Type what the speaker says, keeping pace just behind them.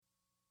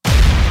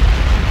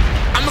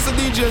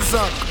DJ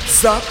Zach.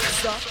 Zach,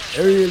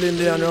 you really in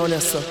there around here,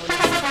 sir.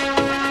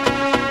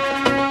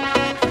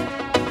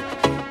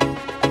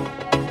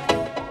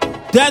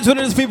 That's what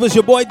it is, people. It's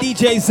your boy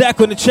DJ Zach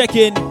on the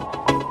check-in.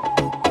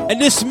 And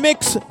this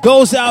mix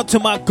goes out to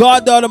my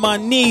goddaughter, my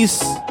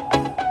niece,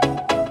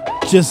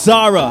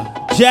 Jazara.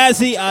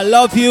 Jazzy, I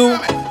love you.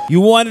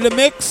 You wanted a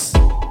mix?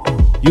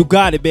 You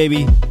got it,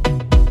 baby.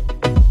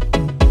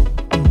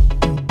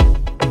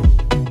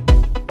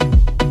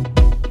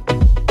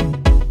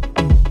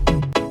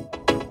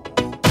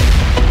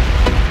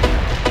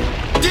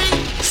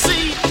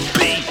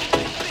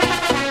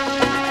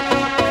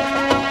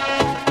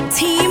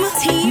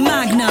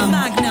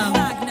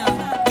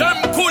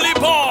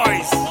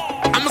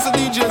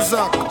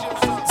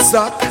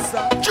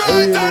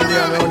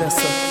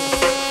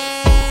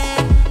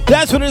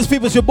 That's what it is,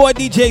 people. It's your boy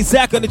DJ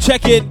Zach on the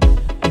check-in.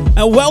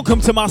 And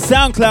welcome to my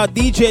SoundCloud,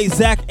 DJ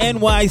Zach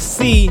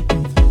NYC.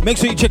 Make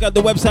sure you check out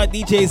the website,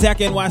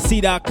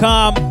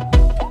 DJZachNYC.com,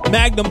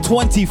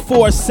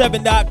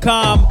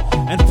 Magnum247.com,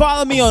 and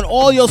follow me on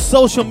all your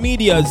social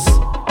medias.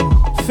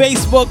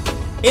 Facebook,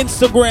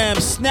 Instagram,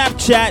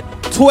 Snapchat,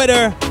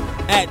 Twitter,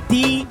 at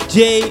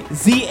DJZACKNYC.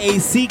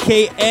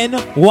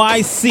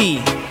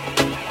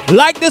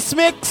 Like this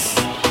mix,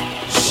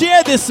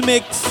 share this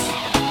mix,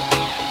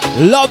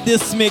 love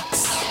this mix,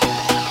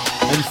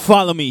 and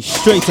follow me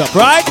straight up,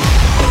 right?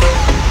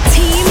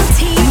 Team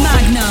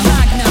Magnum.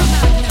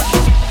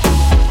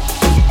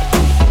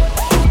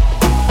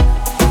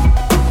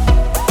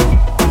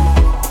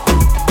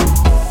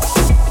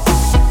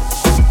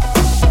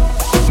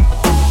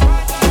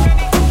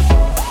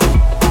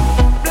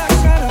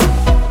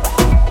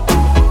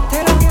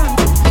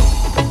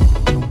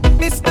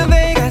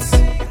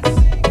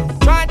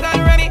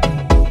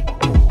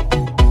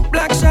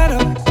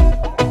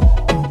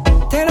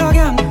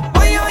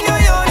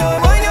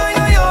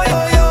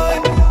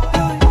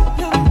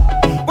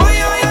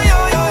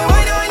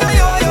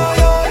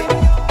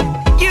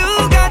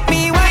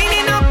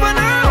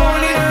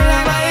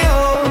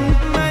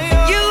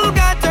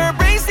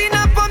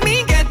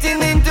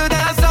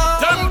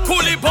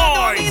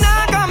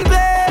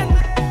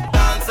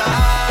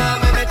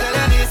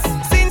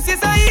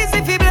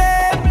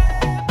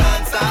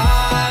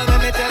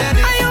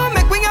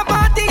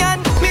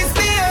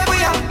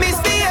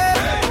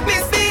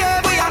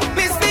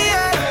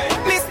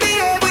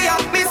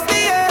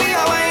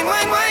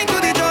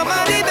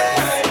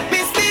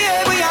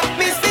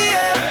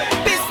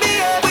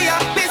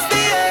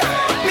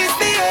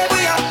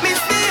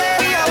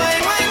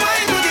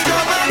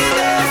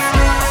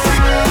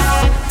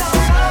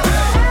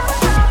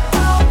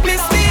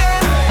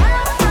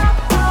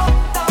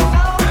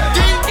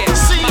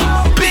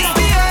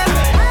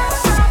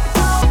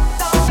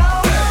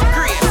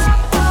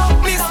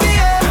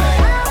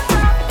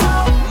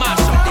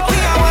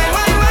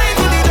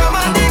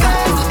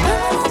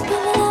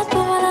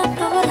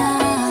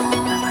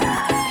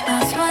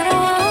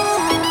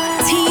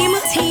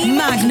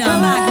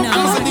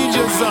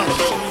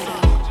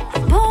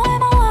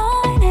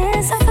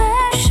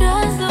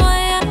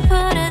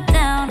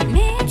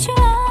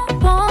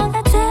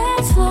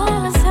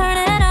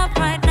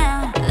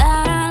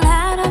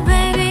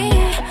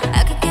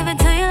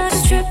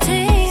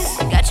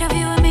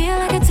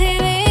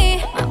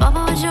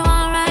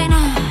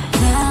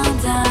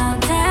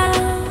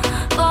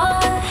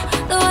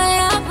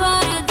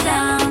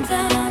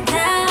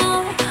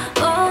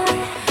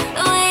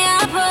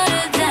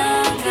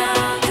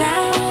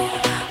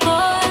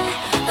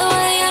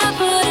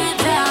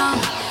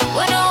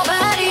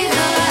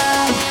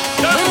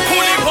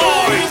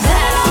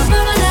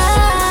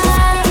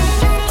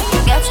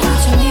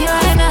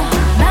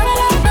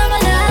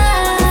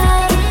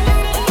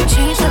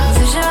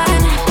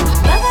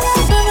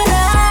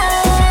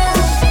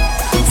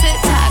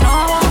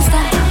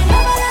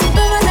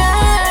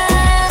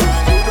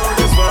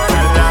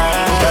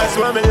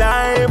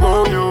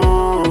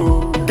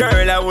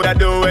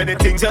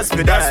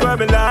 That's why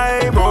me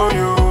like on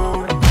you.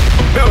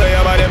 The way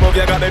your body move,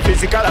 you got me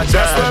physical attraction.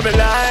 That's why me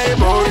like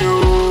on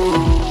you.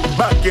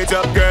 Back it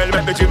up, girl,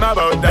 make me dream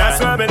about that. That's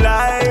why me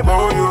like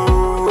on you.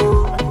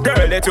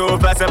 Girl, they too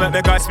fast, I make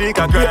me can't speak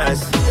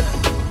across.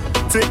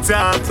 Tick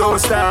tock, don't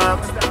stop.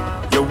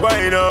 You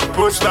wind up,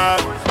 push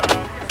back.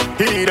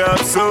 Heat up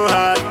so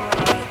hot.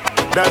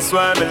 That's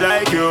why me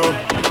like you.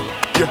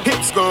 Your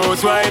hips go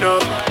wind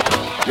up.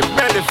 Your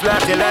belly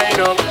flat, you line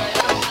up.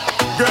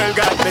 Girl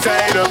got me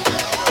tied up.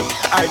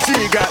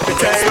 IG got me tied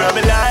up. That's why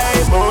me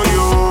like on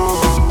you.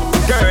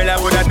 Girl, I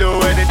woulda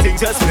do anything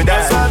just for that.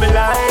 That's why me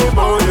like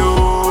on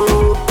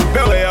you.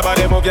 The way your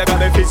body move, you got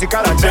me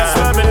physical attraction. That's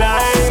why me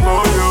like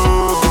on you.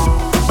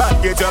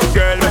 Back it up,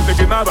 girl, let me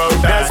dream about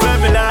that. That's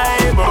why me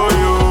like on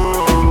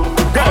you.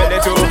 Girl, they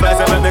too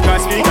fast, I make me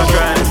can't speak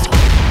across.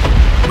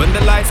 When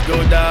the lights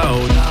go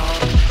down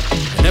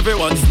and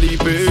everyone's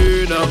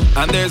sleeping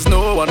and there's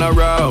no one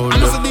around,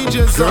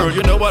 girl,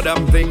 you know what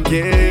I'm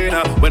thinking.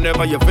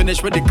 Whenever you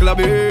finish with the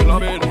clubbing,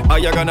 are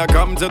you gonna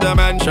come to the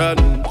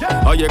mansion?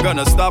 Are you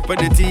gonna stop with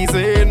the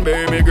teasing?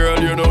 Baby girl,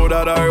 you know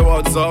that I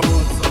want some.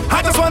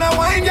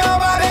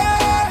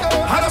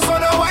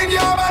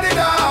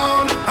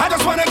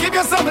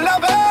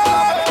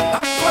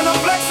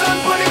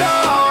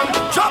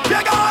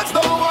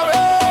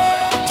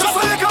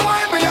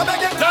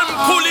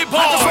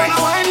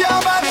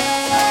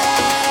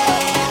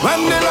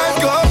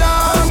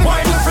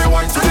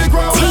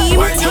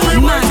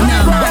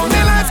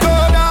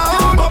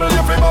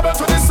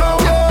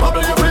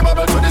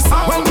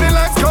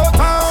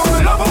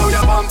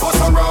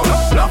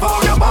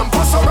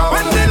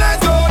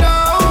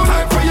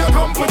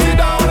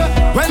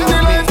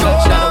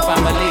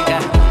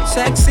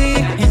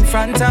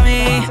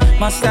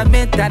 Must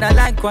admit that I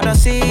like what I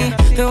see.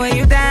 The way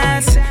you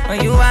dance,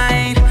 when you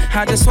whine,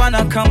 I just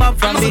wanna come up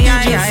from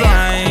behind.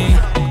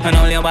 And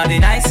hold your body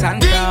nice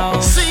and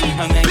close,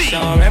 and make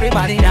sure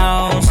everybody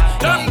knows.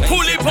 Them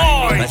Coolie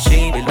Boys, but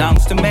she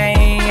belongs to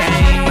me.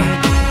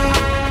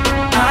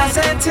 I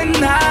said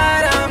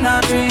tonight I'm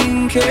not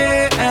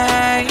drinking,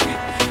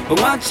 but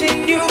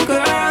watching you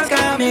girls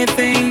got me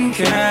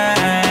thinking.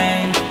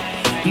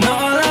 And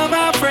all of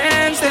my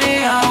friends,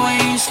 they are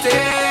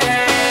wasted.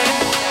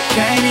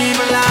 Can't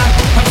even lie,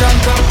 I'm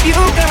drunk off you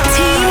girls.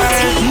 Team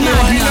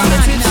Magnum.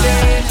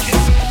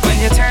 When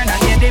you turn on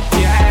your dip,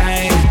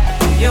 yeah.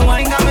 You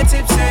ain't got me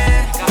tipsy.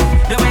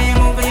 The way you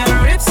move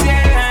your hips,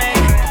 yeah.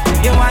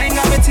 You ain't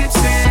got me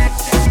tipsy.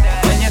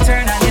 When you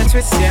turn on your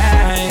twist,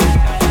 yeah.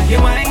 You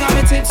ain't got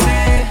me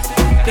tipsy.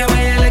 The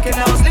way you look at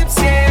those lips,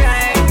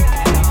 yeah.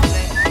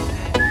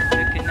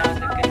 Looking those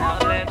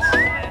lips.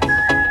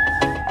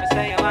 I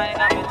say you ain't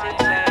got me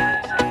tipsy.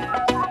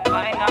 You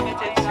ain't got me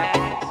tipsy.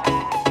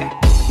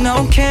 No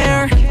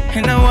care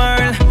in the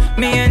world.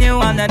 Me and you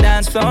on the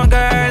dance floor,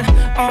 girl.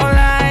 All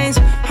eyes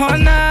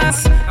on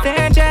us.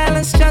 They're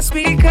jealous just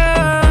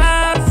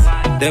because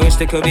they wish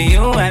they could be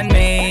you and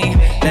me.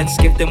 Let's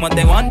give them what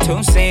they want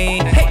to see.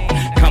 Hey,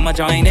 come on,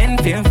 join in,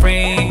 feel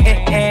free.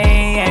 Hey,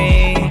 hey,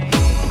 hey.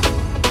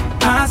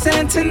 I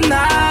said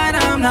tonight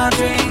I'm not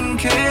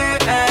drinking,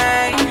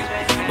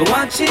 but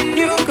watching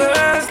you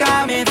girls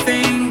got me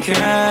thinking.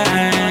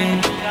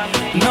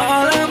 And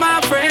all of my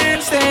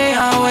friends, they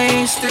are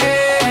wasted.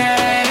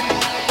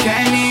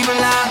 Can't even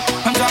lie,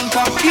 I'm drunk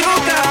off you,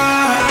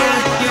 girl.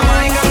 You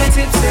ain't got me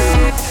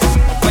tipsy.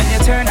 When you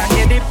turn on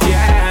your dip,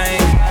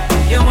 yeah.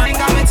 You ain't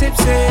got me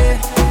tipsy.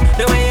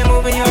 The way you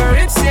moving your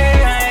hips,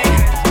 yeah.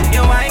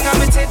 You ain't got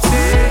me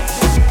tipsy.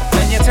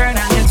 When you turn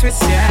on your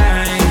twist,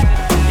 yeah.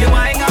 You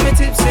ain't got me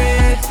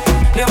tipsy.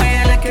 The way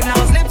you licking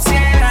those lips,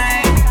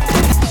 yeah.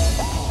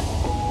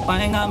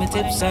 Why ain't got me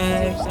tipsy?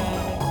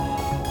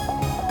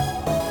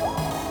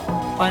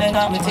 Why ain't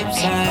got me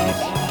tipsy?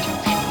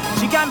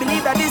 She can't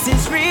believe that this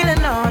is real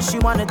enough. She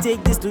wanna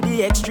take this to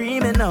the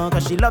extreme enough.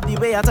 Cause she love the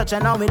way I touch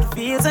and how it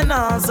feels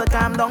enough. So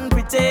calm down,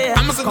 pretty.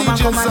 Come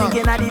and link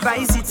in a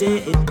device,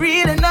 it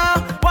real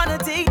enough. Wanna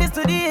take this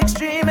to the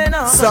extreme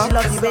enough. Cause she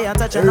love the way I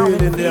touch and how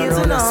it feels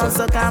enough.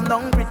 So calm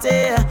down,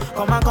 pretty.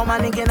 Come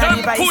and link in a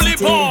device,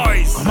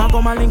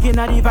 Come and link in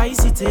a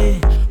device,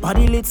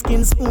 body lit,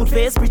 skin smooth,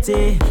 face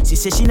pretty. She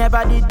say she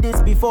never did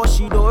this before.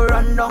 She don't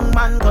run down,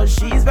 man, cause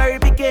she's very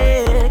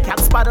picky.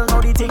 Cat paddle,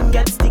 now the thing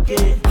gets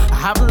sticky. I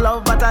have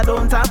love, but I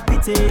don't have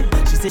pity.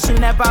 She say she'll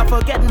never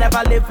forget,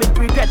 never live with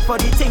regret for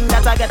the thing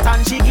that I get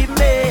and she give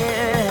me.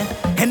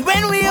 And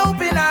when we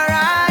open our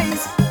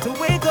eyes to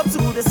wake up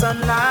to the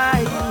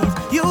sunlight,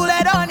 you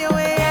let on your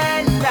way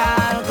and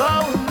I'll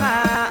go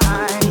mine.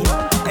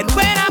 And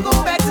when I go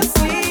back to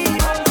sleep,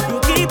 you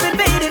keep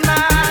invading my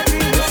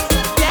dreams.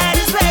 That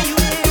is where you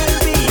will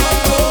be.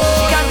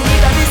 She can't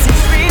believe that this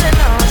is real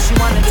enough. She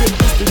wanna take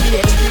this to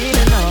the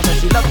extreme enough. Cause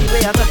she love the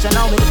way I touch and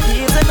how it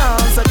feels enough.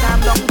 So calm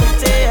down,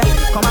 pretty.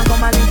 Come and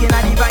link in a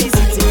device,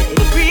 it's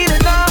real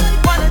enough.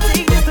 Wanna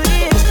take this to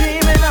the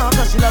extreme enough.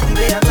 Cause she love the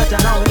way I touch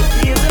and how it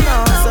feels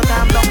enough. So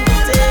calm down,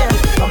 pretty.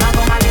 Come and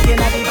link in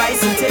a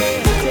device,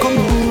 come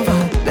over,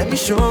 let me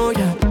show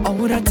ya.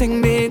 All that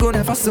thing be good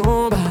if I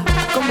sober.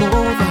 Come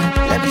over,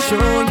 let me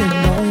show you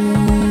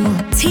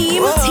now.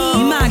 Team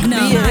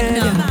Magnum.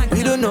 Yeah,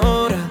 we don't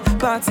know that.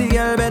 Party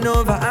girl bend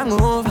over, hang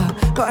over.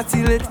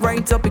 Party lit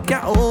right up, it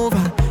got over.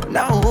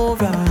 Now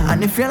over.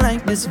 And if you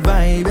like this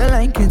vibe, you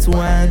like it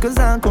wild. Cause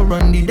alcohol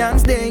run the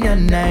dance day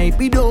and night.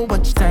 We don't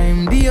watch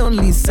time, the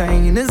only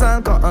sign is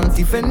alcohol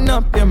stiffen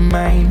up your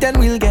mind. Then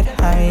we'll get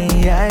high.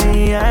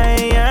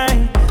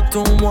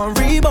 Don't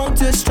worry about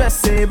your stress,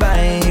 say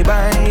bye.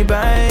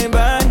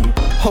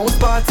 House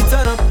party,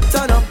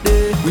 turn up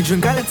there. We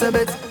drink a little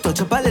bit,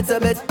 touch up a little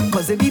bit.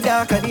 Cause it be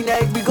dark at the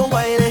night, we go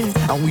wild.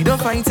 And we don't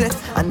fight it.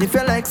 And if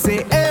you like,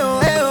 say ayo.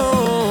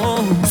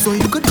 So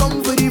you could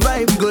come for the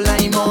vibe, we go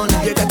lime on.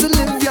 You got to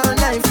live your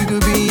life, you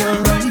could be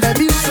alright.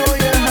 Baby, show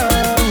you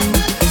how.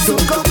 So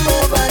come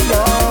over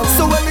now.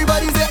 So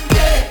everybody say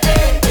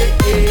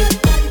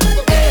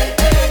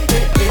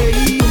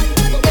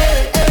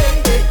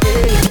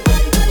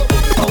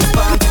house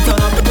party,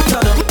 turn up.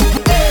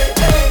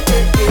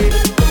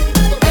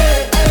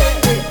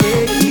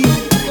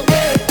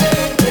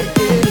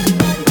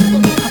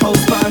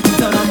 House party,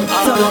 turn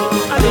up.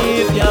 And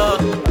if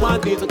you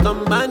want me to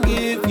come and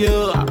give you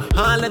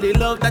all of the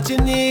love that you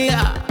need,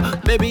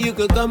 maybe you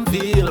could come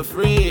feel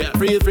free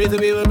to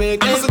be with me.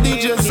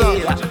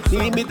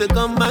 Need me to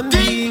come and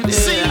be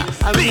there.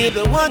 I'll be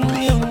the one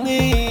you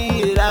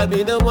need. I'll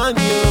be the one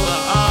you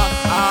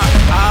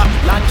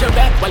Launch your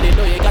back, well you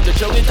know you got to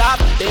show it up.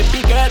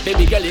 Baby girl,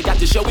 Baby girl, you got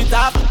to show it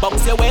off.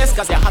 Bounce your waist,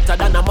 cause you're hotter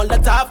than a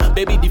Molotov.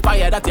 Baby, the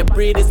fire that you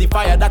breathe is the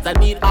fire that I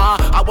need.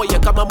 I want you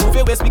come and move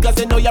your waist because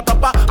you know you're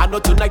proper. I know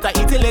tonight I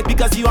eat it late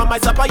because you are my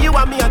supper. You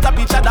and me on top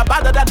each other,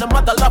 better than the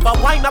mother lover.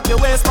 Wind up your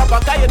waist, proper,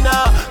 cause you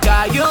know.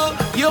 Cause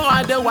you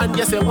are the one,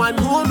 yes, the one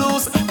who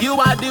lose. You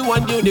are the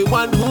one, you the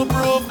one who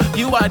prove.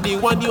 You are the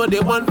one, you're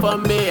the one for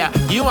me.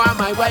 You are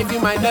my wife, you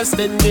my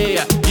destiny.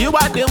 You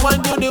are the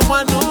one, you the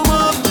one who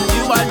move.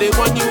 You are the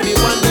one, you the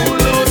one who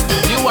lose.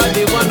 You are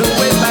the one who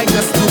waits like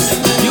a snooze.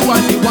 You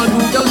are the one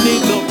who don't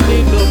need no.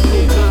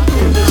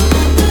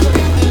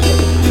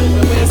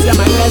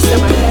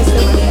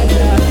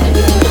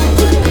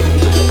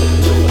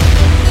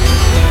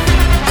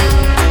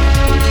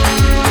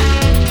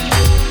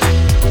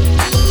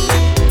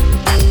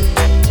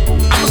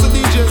 I'm a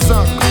DJ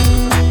Zack.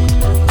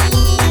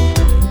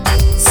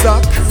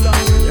 Zack,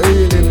 you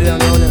really there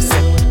now,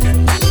 yourself.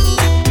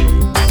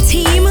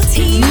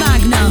 Team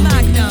Magnum.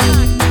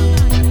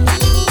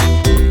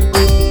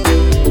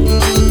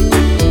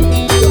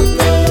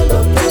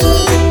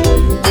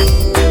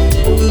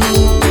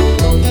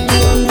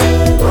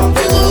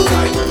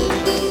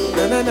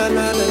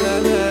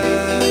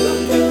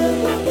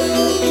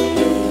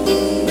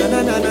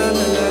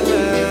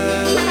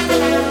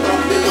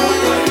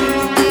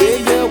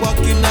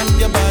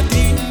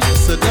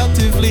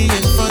 Seductively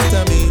in front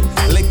of me,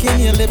 licking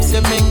your lips,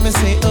 you make me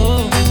say,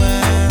 oh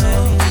my.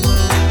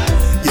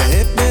 You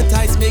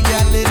hypnotize me,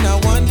 girl, in a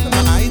one.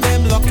 My eye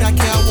them lock, I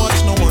can't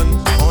watch no one.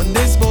 On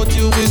this boat,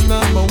 you is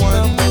number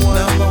one.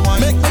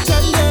 Make me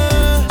tell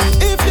ya,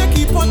 if you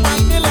keep on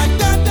whining like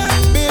that,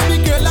 baby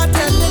girl, I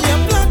tell you,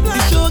 you're flat. The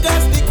sugar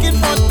sticking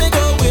front, me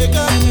go wake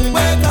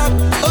up,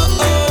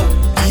 oh oh.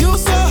 You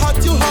so hot,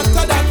 you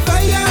hotter than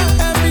fire.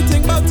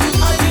 Everything about you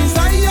I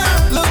desire.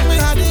 Look me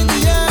hard in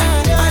the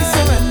eye, I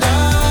surrender.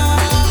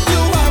 You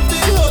have the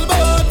whole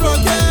boat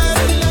rocking.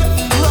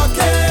 You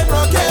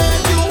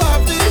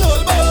have the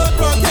whole boat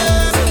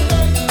rocking.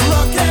 You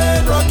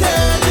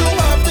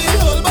have the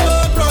whole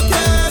boat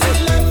rocking.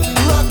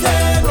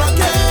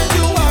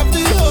 You have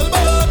the whole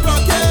boat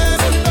rocking.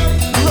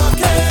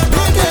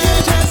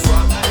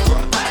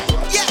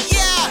 Just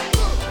yeah.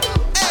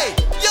 Hey,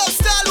 yo,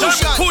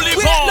 Starlution. Coolie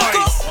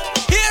Boys.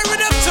 Here with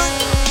them too.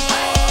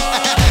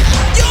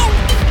 Yo,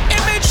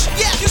 Image.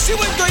 Yeah, you see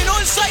what's going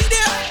on inside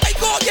there? I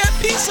go get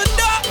peace and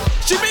that.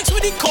 She mix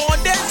with the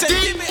condensed and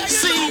give me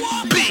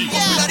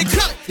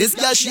This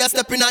girl, she a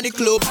stepping on the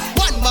club.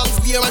 One man's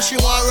beer and she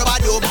want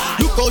rubber dub.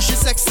 Look how she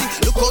sexy,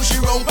 look how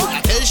she round. I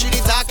tell she the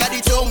talk of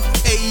the tongue.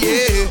 Hey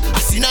yeah, I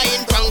seen her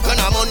in Crank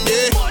on a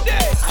Monday.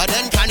 And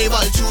then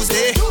Carnival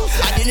Tuesday.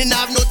 I didn't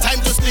have no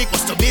time to speak,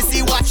 was too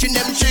busy watching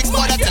them chicks.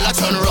 But I tell her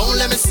turn around,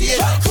 let me see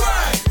it.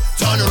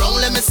 Turn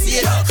around, let me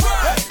see it.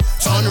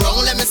 Turn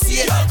around, let me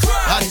see it.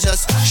 And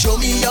just show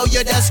me how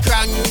you just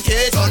crank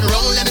it. Turn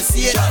around, let me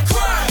see it.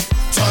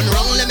 Turn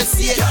around, let me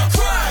see it.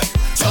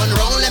 Turn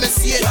around, let me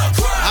see it.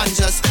 And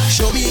just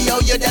show me how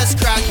you just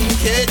crank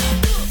it.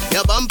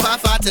 Your bumper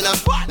fat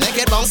enough, make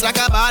it bounce like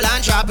a ball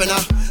and drop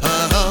enough.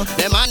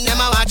 Them man, them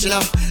a watching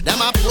up.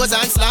 Them a pose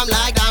and slam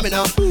like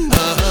domino.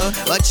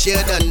 But you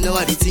don't know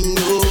the thing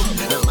do.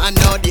 No man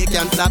now they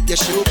can tap your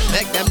shoe.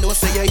 Make them know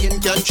say you're in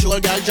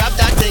control. Girl, drop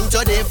that thing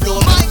to the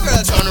floor. My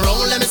girl, turn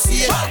around, let me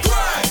see it.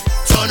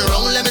 Turn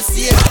around, let me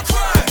see it.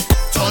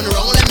 Turn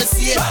around, let me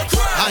see it.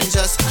 And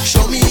just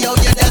show me how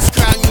you just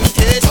crank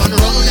it. Turn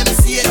around, let me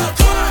see it.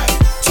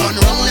 Turn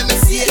around, let me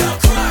see it.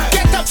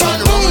 Get up,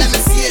 turn around, let me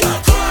see it.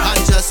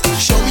 And just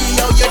show me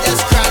how you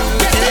just crank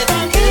it.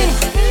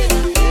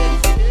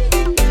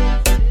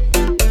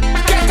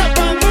 Get up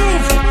and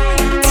move.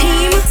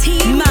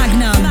 Team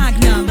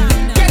Magnum.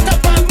 Get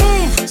up and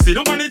move. See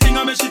don't want anything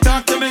I make she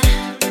talk to me.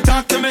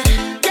 Talk to me.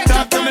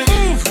 Talk to me.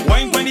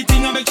 Wine when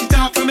anything I make she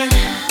talk to me.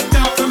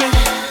 Talk to me.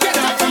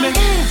 Talk to me.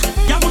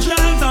 You put your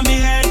hands on me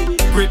head.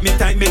 Grip me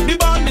tight, make me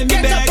ball, make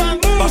me beg.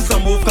 Bust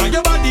some move, cause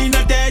your body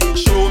not dead.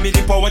 Show me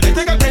the power, they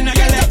take up 10 of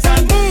your legs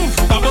and move.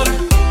 Bubble,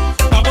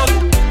 bubble,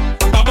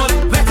 bubble.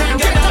 Let them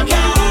get up,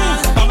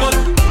 yeah. Bubble,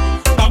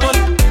 bubble,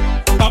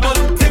 bubble.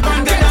 Tip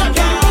and get up,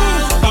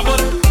 yeah.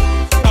 Bubble,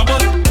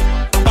 bubble,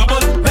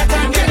 bubble. Let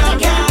them get up,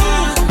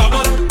 yeah.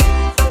 Bubble,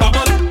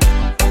 bubble,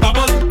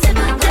 bubble. Tip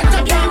and get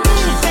up, yeah.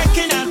 She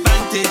taking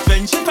advantage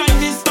when she find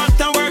this spot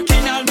and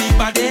working on me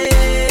body.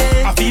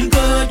 I feel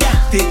good, yeah.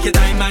 Take your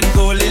time and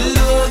go little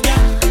low, yeah.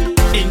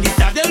 In the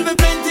saddle with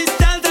plenty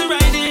styles and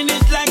riding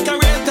it like a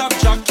real top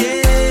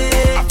jockey.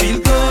 I feel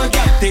good,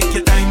 yeah. Take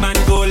your time and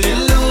go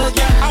little low,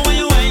 yeah. I want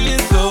you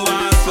whining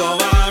slower,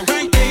 slower.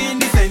 Right there in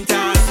the center.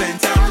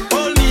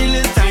 Hold me a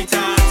little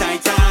tighter.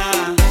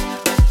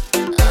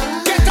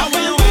 Get up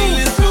when you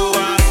whining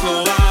slower,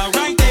 slower.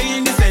 Right there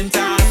in the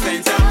center.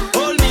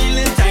 Hold me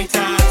a little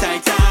tighter.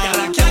 Girl,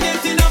 I can't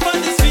get enough of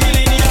this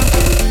feeling,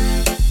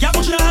 yeah. Yeah,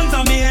 put your hands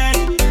on me head.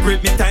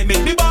 Grip me tight,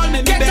 make me ball,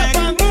 make me beg.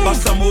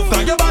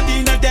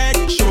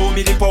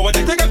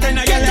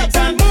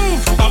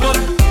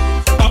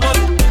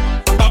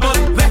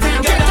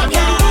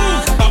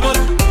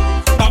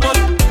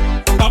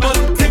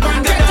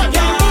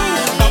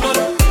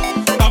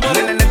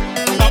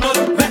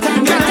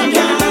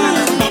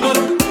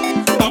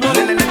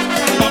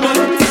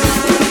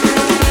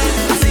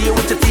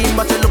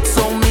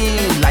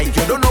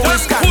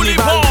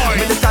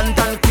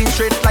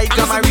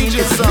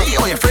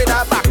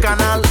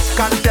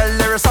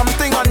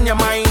 something on your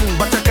mind,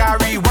 but you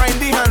can't rewind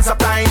the hands of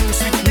time.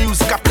 Sweet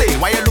music I play,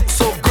 why you look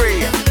so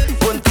grey?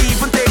 Won't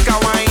even take a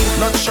wine.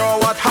 Not sure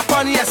what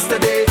happened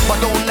yesterday,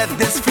 but don't let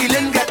this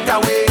feeling get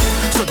away.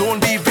 So don't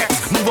be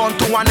vexed, move on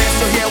to one next.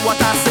 So hear what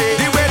I say.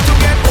 The way to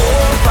get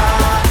over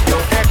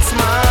your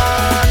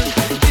ex-man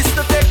is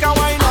to take a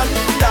wine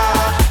under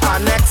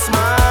an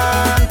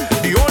ex-man.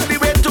 The only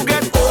way to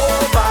get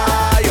over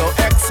your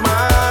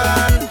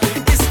ex-man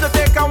is to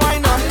take a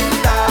wine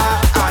under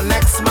an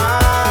ex-man.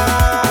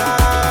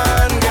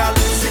 Girl,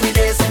 see me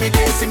there, see me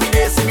there, see me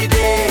there, see me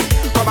there.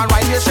 Come and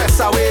wind your stress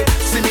away.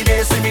 See me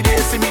there, see me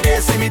there, see me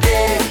there, see me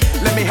there.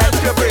 Let me help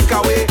you break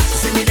away.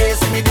 See me there,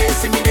 see me there,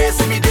 see me there,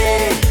 see me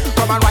there.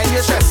 Come and wind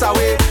your stress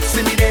away.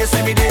 See me there,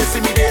 see me there,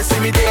 see me there, see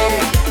me there.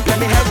 Let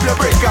me help you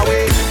break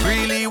away.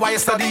 Really, why you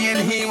studying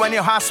here when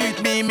your heart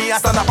sweet me? Me, I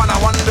stand up and I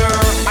wonder.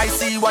 I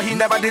see what he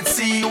never did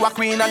see. You a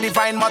queen and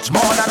divine, much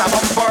more than a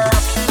bumper.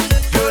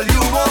 Girl,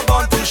 you were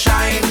born to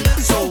shine.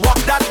 So walk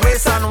that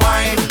waist and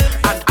wine.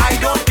 And I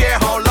don't care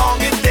how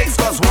long it takes,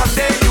 cause one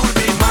day you'll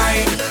be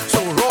mine. So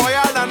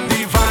royal and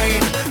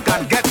divine,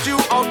 can't get you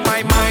out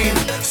my mind.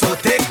 So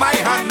take my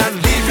hand and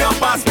leave your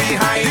past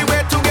behind. The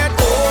way to get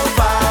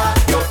over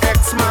your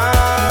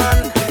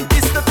ex-man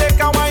is to take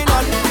a wine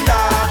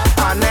under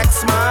an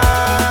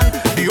ex-man.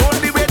 The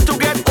only way to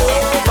get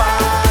over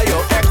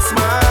your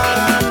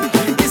ex-man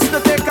is to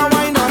take a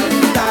wine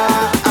under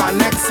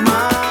an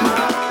ex-man.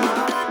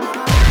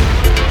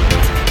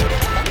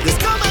 This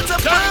comment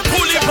of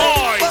Bully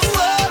boys.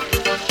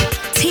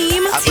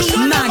 Team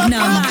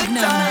Magnum.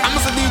 I'm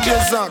a DJ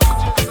Zach.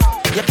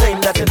 You claim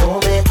that you know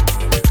me,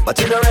 but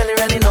you don't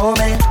really know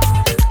me.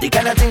 The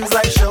kind of things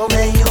like show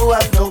me, you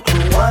have no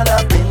clue what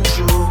I've been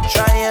through.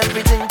 Try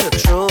everything to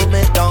throw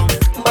me down,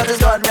 but it's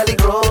God really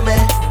grow me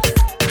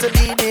to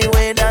be the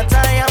way that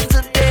I am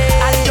today.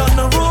 I don't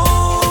know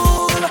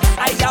rule,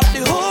 I have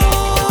the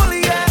whole,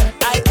 yeah.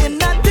 I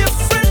in a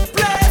different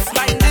place,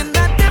 mind in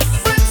a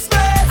different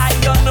space. I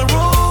don't know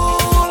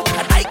rule,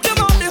 and I come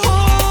on the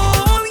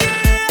whole,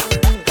 yeah.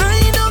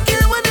 I don't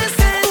care what they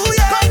say,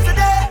 cause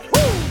today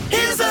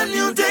is a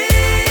new day.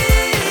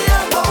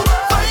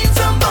 Find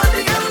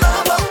somebody you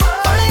love,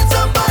 find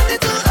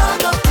somebody to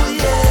love.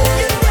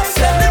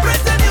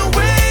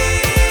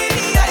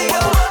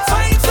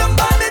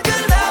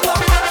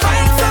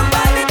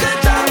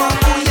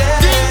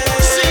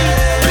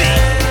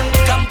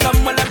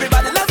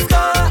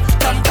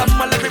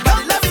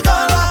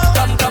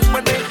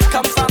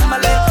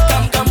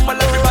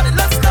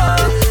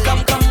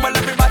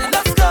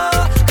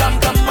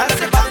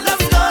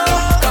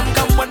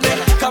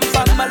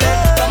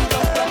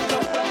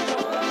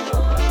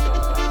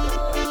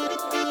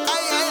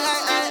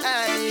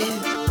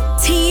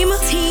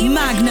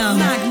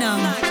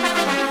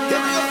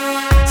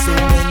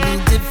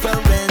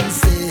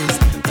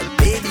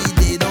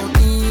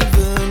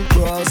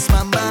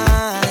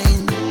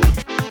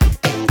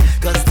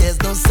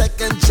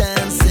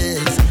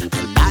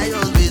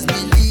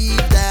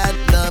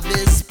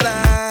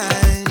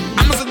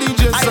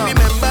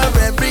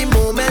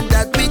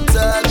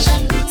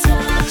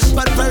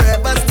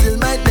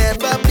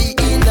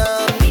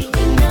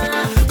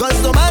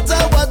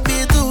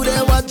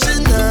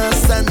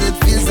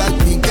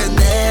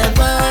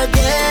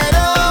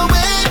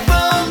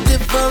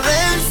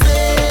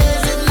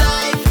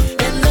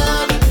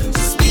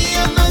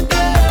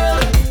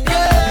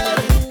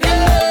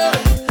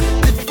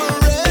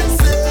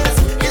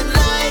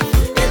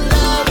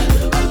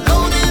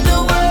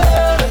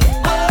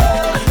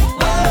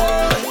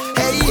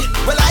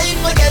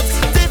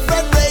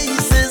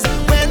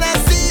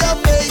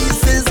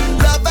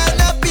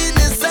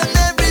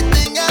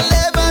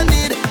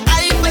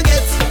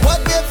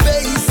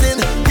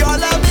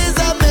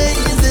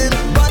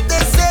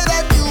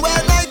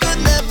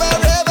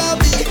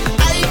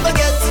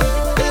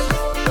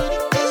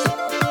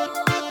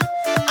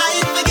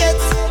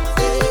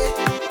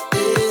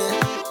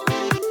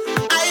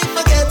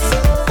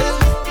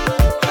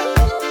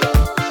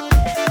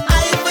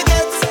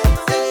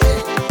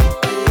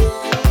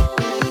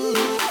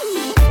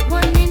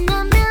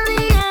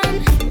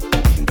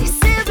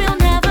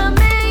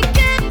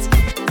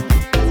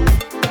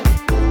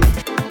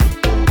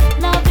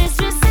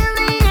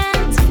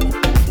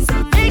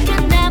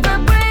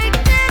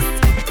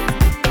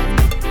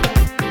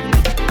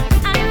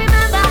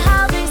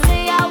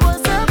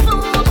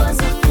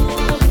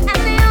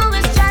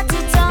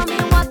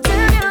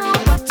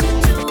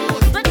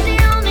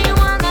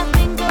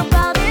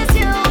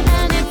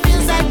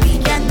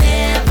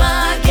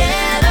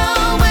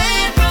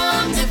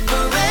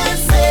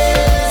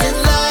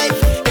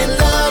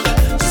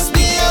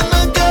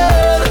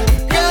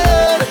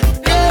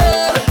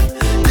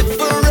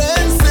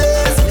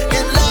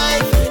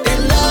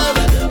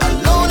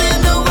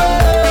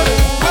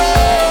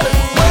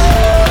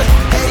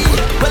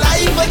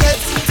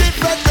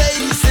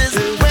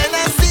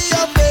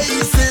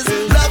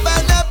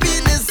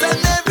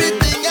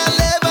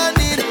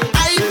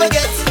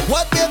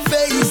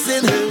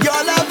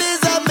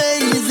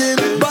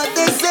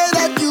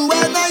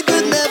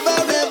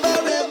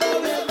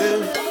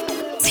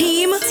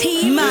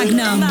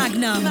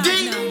 Magnum.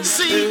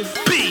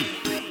 DCB.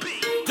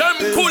 Them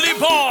coolie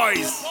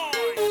boys.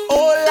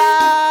 Oh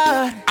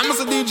Lord, I'm a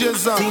DJ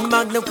song. Team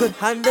Magnum could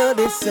handle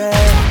this. Team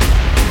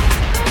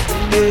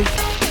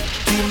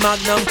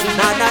Magnum,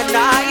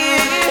 na,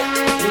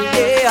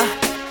 yeah.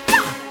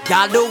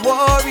 Y'all don't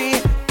worry.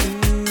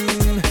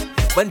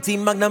 When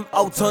Team Magnum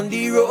out on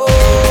the road,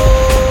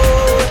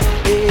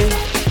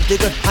 they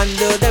could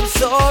handle them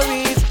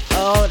stories.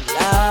 Oh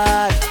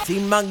Lord,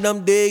 Team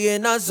Magnum they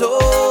in a zone.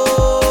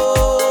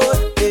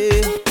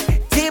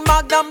 Team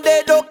Magnum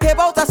they don't care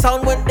about a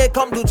sound when they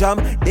come to jam.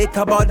 They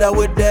can bother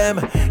with them.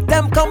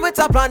 Them come with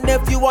a plan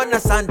if you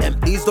understand them.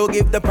 Please don't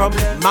give the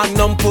problem.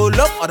 Magnum pull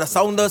up or the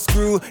sound of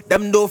screw.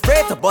 Them no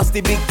afraid to bust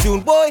the big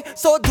tune, boy.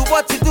 So do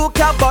what you do,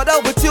 can't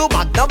bother with you.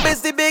 Magnum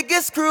is the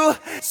biggest screw.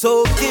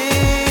 So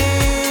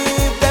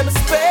give them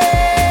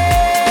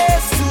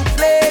space to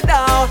play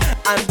now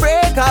and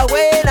break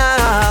away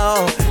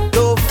now.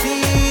 Don't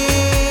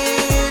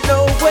feel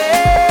no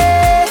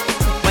way.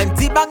 When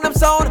Team Magnum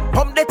sound,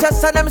 pump the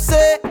chest and them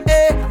say,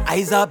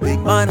 I's a big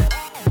man.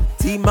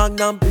 Team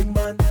Magnum, big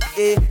man.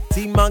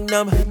 Team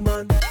Magnum, big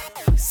man.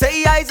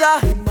 Say I's a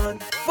big man.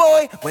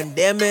 Boy, when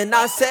them in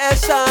a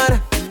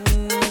session,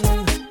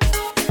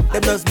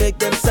 them just make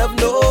themselves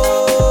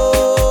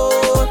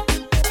known.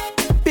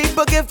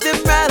 People give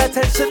them right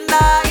attention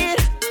night.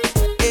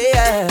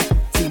 Yeah,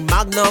 Team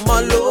Magnum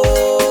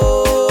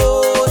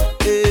alone.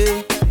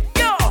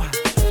 Yo,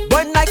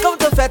 when I come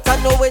to fete, I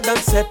know it done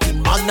set.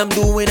 Team Magnum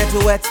doing it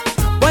wet.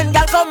 When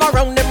y'all come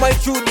around, them right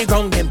through the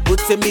ground, them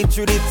putting me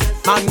through the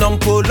Magnum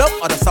pull up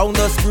or the sound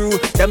of screw.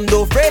 Them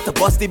no afraid to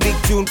bust the big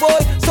tune, boy.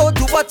 So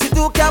do what you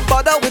do, can't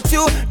bother with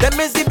you. Them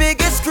is the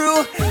biggest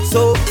screw.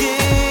 So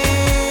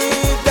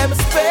give them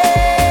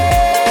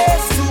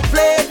space to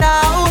play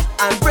now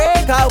and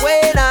break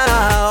away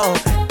now.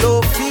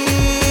 Don't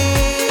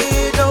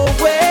feel no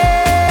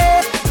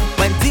way.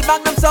 When Team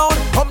Magnum sound,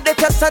 come the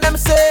test and them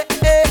say,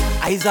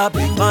 I's a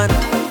big man.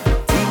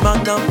 Team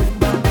Magnum,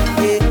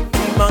 Team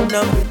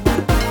Magnum.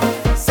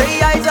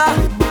 Say I's a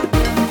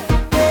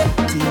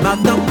Team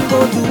Magnum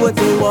go do what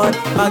they want.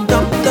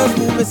 Magnum does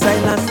move in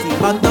silence. Team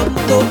Magnum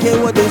don't care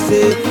what they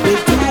say. They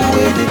do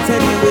it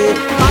anyway.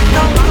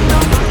 Magnum.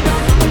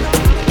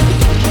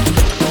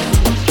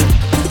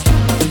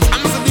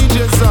 I'm a DJ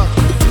song.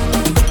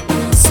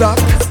 Suck.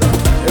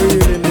 You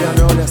really need to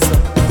know this.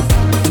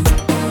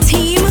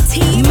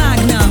 Team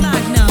Magnum.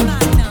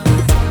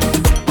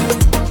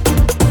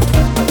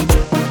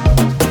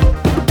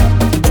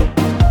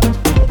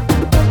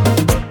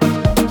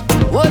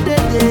 What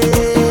they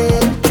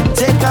did?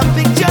 Take a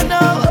picture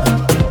now.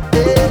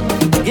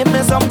 Give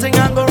me something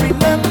I'm gonna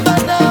remember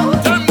now.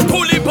 Them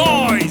coolie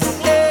boys.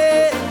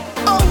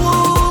 Oh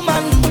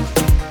woman,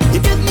 you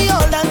give me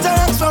all that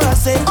thanks for I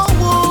say. Oh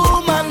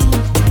woman,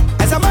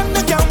 as a man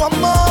that can want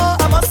more,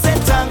 I must say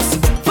thanks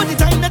for the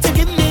time that you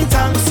give me,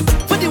 thanks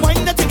for the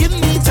wine that you give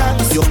me,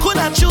 thanks. You could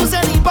have choose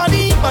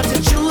anybody, but you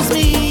choose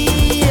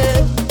me.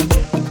 Yeah.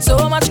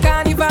 So much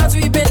carnivals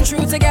we've been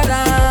through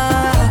together.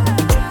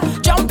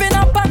 Jumping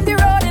up on the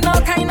road in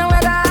all kind of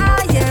weather,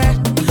 yeah.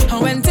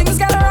 And when things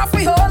get rough,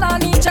 we hold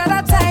on each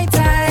other tight.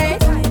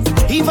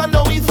 Even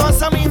though we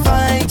fuss and we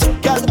fight,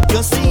 girl,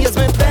 you see as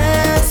my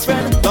best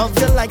friend. Love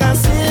you like a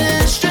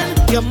sister.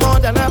 You're more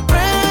than a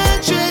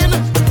brethren.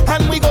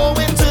 And we go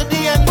into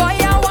the end. Boy,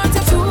 I want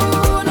you to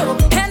know,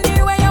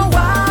 anywhere you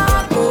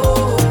want,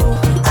 oh,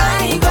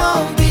 I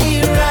gon'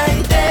 be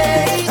right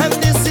there. And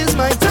this is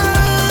my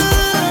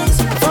thanks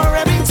for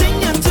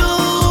everything you do.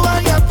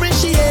 I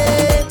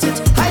appreciate it,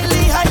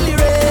 highly, highly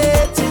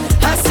rate it.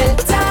 I said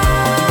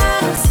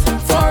thanks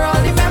for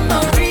all the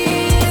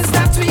memories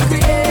that we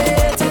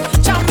created,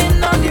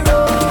 jamming on the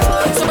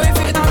road. So if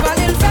you have a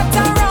little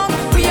better wrong,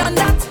 we on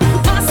that.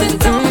 Passing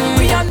down,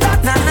 we on that.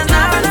 Having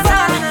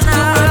fun,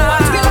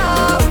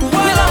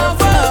 doing what we love.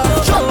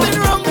 Jumping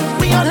wrong,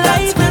 we are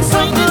life and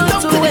finding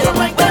love today.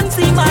 Like that,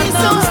 see my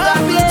songs that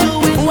we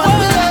doing what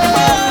we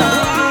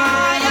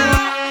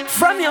love.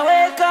 From your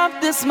wake up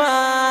this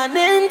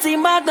morning,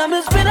 Team Magnum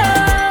is with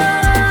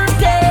us.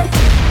 Yeah.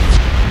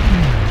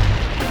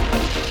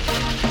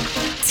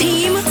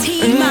 Team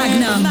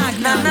Magnum.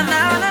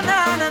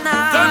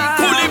 Them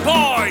coolie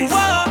boys.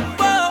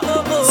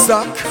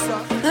 Suck.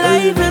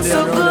 Life is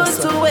so good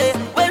to wait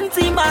when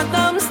Team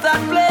Magnum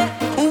start play.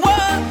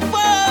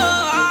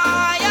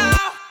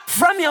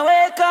 From your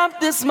wake up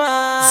this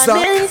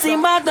morning,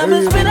 Team Magnum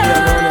is with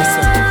us.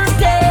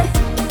 Yeah.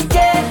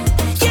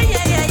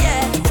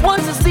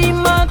 Once you see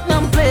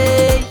Magnum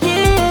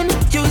playing,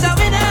 you's a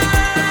winner.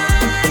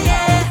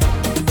 Yeah.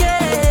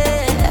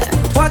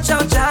 Watch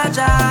out,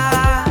 Jaja.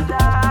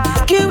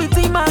 Kiwi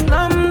Team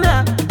Magnum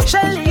now.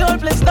 Shelly, all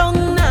place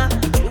down now.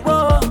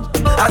 Whoa.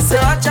 I say,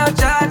 watch out,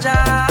 Jaja.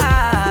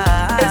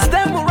 It's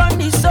them who run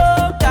the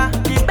soca,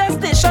 the best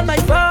station by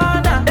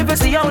father. If you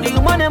see how the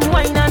woman them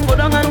wine and go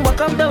down and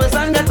walk up the west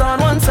and get on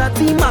once a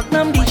Team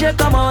Magnum DJ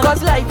come on.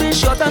 Cause life is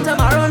short and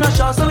tomorrow not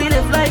sure, so we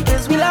live like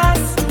it's we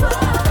last.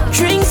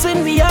 Drinks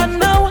in the hand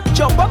now,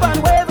 jump up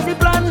and wave the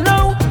plan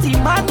now.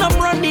 Team Magnum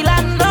run the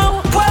land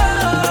now.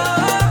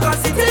 Whoa,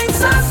 cause the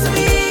things are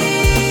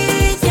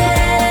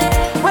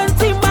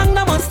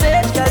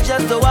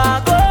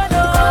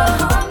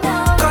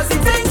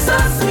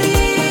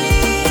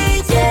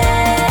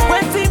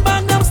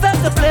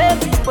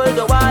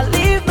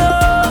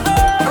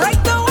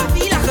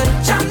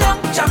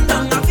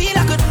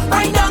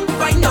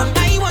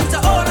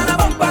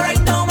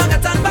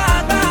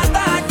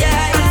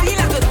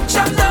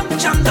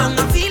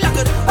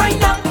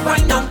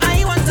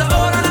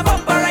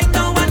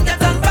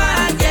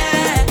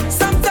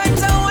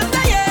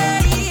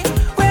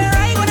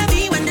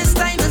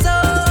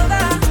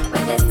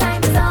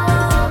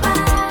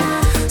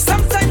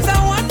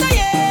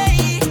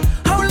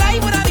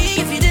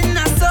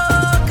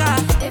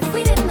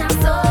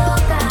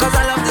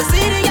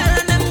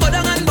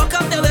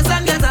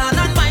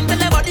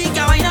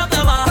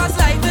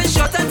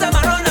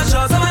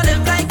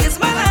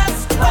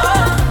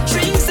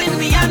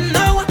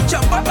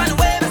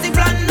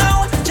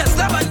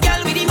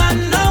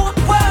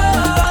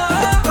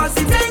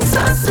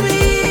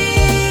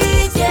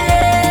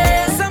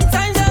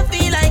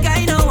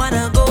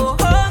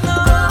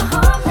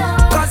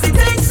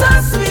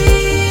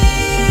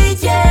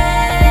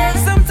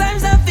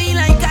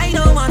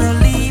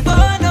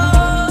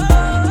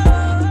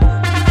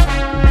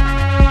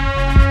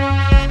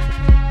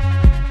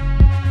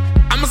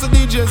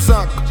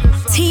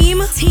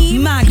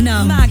Team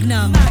Magnum.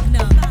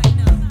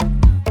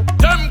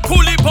 Them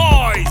coolie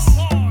boys.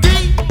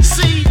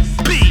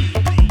 DCB.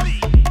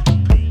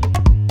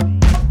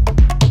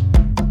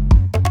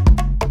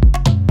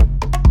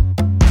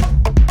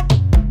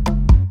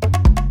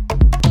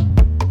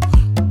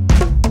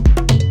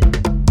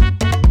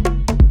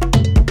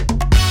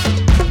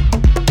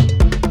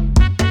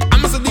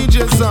 I'm a DJ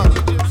Zach.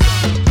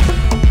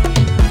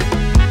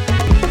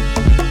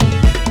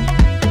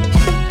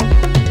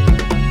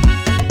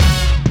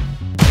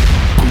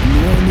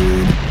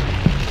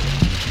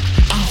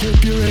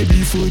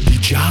 Ready for the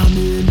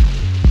jamming.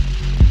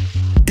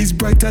 It's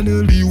bright and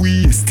early,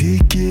 we is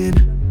taking.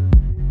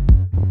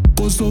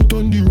 Cause out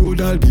on the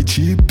road I'll be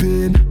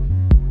chipping.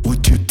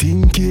 What you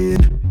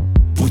thinking?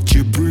 What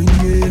you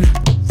bringing?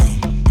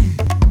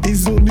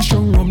 It's only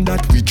strong rum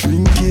that we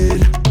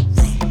drinking.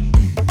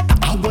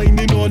 I'm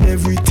whining on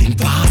everything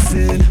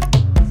passing.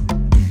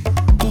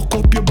 Cock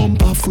up your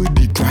bumper for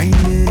the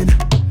grinding.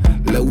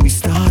 Let we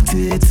start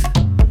it.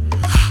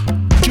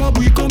 Job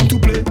we come to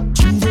play.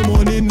 Tuesday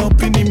morning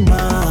up in the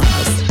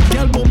mass.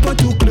 Girl bumper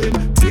to clean.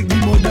 Take the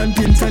modern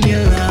things and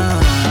your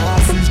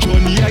ass. It's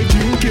Johnny I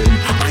drinking.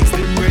 I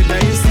stay red, I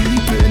ain't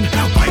sleeping.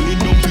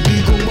 Piling up to the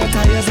gun, but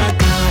tires are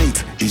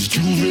tight. It's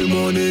Tuesday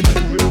morning.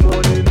 Good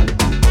morning.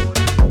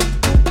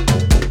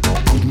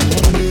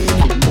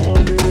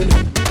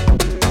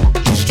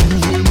 It's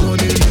Tuesday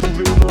morning.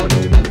 Good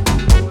morning.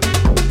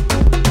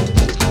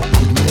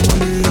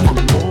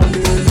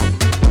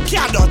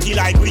 Can't dirty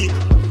like we.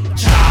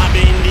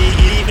 In the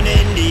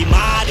evening, the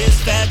maddest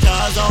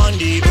fetters on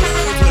the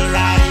bird will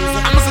rise.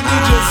 I'm a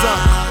DJ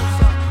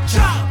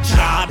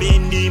Job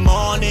in the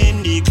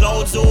morning, the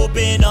clouds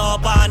open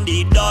up and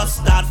the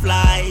dust that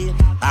fly.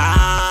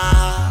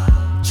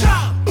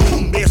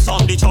 Boom, bass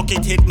on the chuck,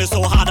 it hit me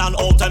so hard and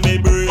out of me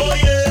brain. Oh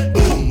yeah.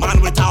 Boom, man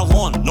with a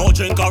horn, no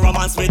drink or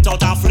romance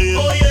without a flame.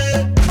 Oh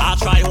yeah. I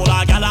try hold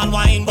a gal and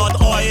wine,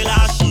 but oil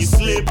as she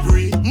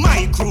slippery.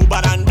 My crew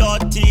bad and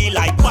dirty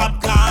like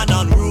popcorn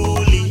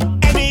unruly.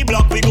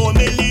 Block we go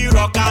milli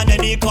rock and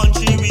any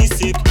country we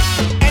sick.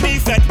 Any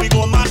fete we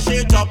go mash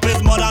it up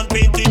with mud and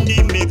paint in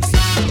the mix.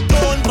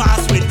 Don't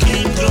pass with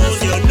clean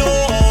clothes, you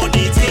know how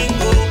the thing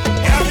go.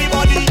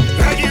 Everybody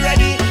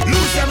ready,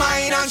 lose your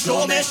mind and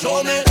show me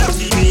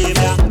dirty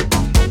behavior.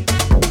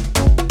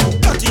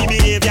 Dirty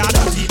behavior,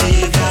 dirty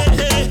behavior.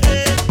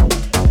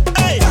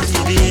 Hey, dirty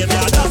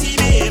behavior, dirty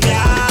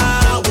behavior.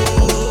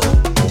 Whoa,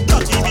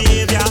 dirty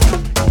behavior,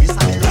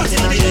 dirty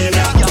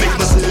behavior.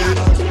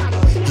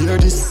 Hear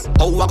this.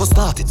 How I go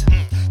start it?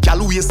 Gal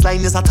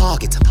waistline is a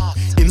target.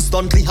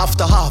 Instantly have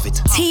to have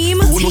it. Team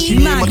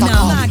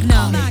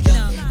Magnum.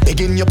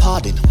 Begging your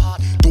pardon.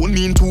 Don't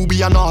mean to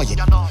be annoying,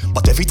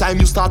 but every time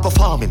you start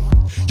performing,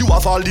 you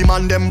have all the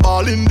man them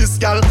balling. This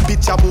gal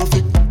picture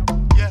perfect.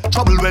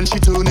 Trouble when she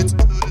turn it.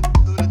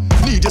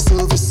 Need your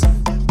service.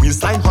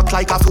 Waistline hot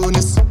like a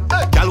furnace.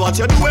 Gal what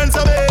you doing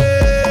to me?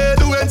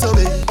 Doing to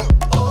me.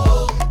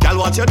 Gal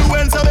what you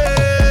doing to me?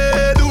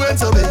 Doing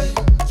to me.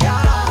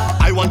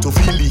 I want to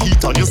feel the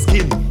heat on your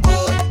skin.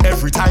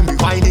 Every time we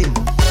whining,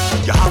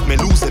 you have me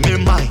losing my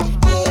mind.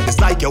 It's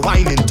like you're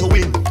whining to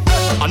win.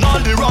 And all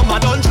the rum I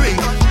don't drink,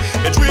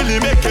 it really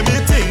making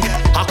me think.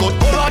 I could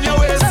pull on your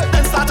waist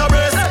and start a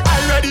race.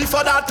 I'm ready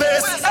for that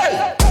place.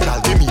 Hey, girl,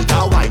 give me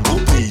that wine,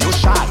 don't play you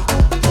shy.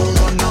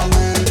 Run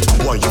away.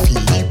 Boy, you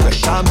feel the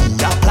pressure me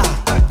apply.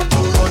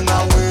 Run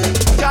away.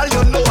 Girl,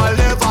 you know I'll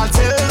never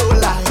tell no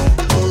lie.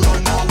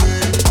 Run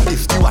away.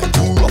 If the wine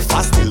too rough,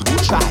 I still go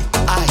try.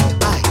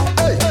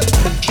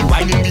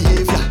 Whining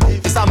behavior,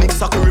 it's a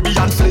mix of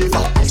Caribbean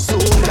flavor. So,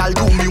 girl,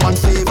 do me one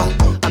favor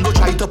and don't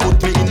try to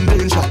put me in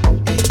danger.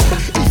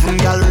 Even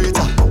girl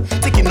Rita,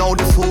 taking out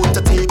the food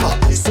to take her.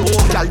 So,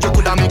 girl, you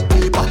coulda make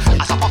paper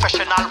as a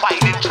professional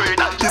whining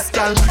trader. This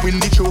girl win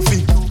the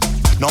trophy,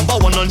 number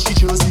 1 on she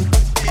jersey.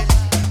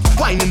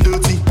 Whining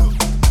dirty,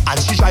 and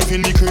she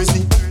driving me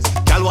crazy.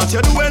 Girl, what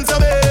you doing to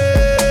me?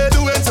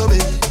 Doing to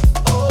me.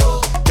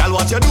 Girl,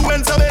 what you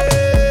doing to me?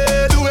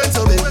 Doing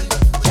to me.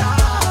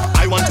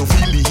 I want to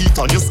feel the heat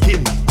on your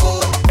skin.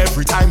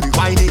 Every time we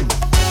whining,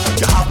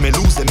 you have me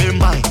losing my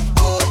mind.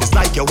 It's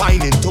like you're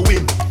whining to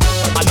win.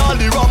 And all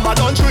the rum I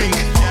don't drink,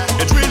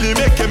 it really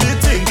making me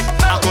think.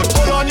 I could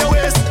pull on your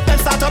waist and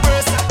start a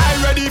brace.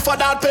 I'm ready for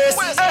that pace.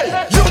 Hey,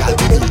 you gotta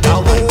give me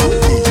that wine,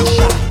 you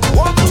shy.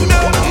 Want to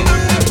know?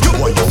 You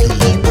want you feel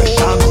the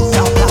pressure, me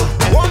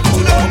apply. Want to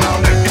know?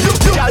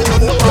 Girl, you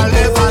know I'll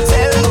never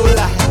tell no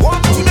lie.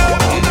 Want to know?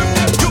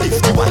 If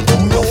you want to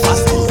know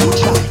fast, you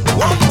try.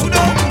 Want to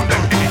know?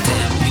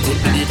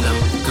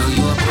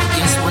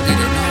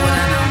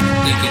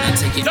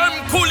 Them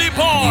coolie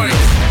boys.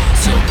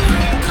 So,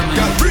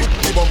 girl, bring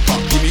the bumper.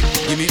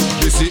 Gimme,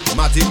 this it,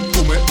 Matty,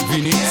 Ume,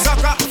 Vinny.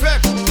 Saka,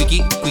 flex,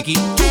 quickie,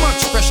 too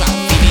much pressure.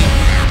 Gimme.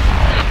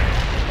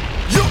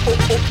 Yo,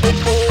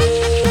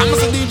 I'm a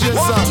DJ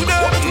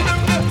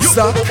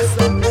Zach.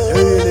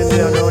 Really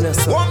near on your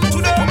song.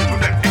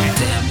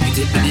 Damn, you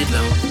dipping it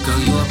low. Girl,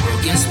 you a pro.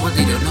 Guess what?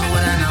 They don't know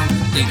what I know.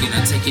 Thinking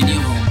I'm taking you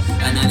home,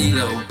 and I need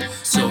low.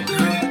 So,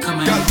 girl, come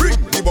on. Girl, bring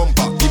the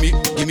bumper.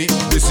 Gimme,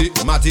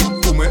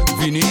 me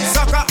Vini.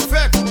 Saka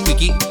fake,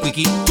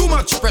 quicky, too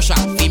much pressure,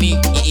 Vini.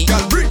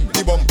 Girl bring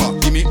the bumper,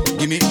 gimme,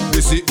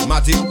 Missy,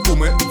 Matty,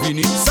 me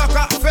Vini.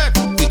 Saka fake,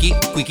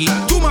 quicky,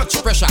 too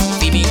much pressure,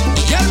 Vini.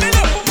 Girl me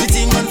love, the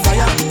thing on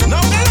fire,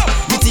 now me love,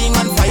 the thing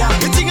on fire,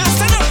 the thing on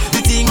stand up,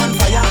 the thing on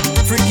fire,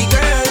 freaky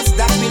girls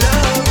that me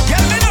love.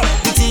 Girl me love,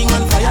 the thing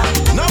on fire,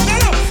 now me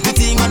love, the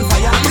thing on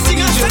fire, the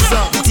thing on stand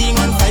up, the thing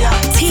on fire,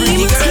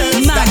 freaky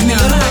girls that me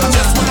love.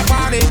 Just wanna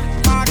party,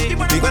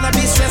 we gonna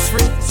be stress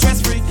free.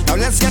 Now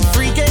let's get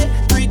freaky.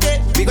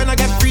 We gonna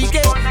get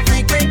freaky.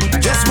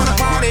 Just wanna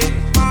party.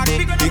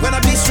 We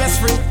gonna be stress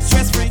free.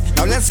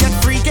 Now let's get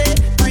freaky.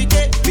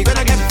 We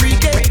gonna get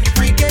freaky.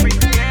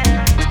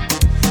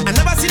 I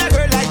never seen a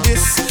girl like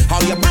this.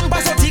 How your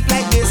bumper so thick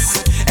like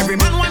this? Every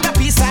man want a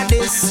piece like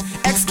this.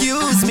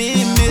 Excuse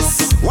me,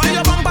 miss. Why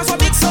your bumper so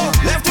big so?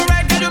 Left to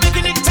right, girl, you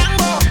making it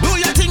tango. Do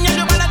your thing, you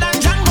do better than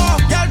Django.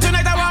 Girl,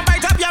 tonight I want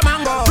bite up your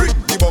mango. Bring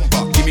the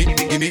bumper, gimme,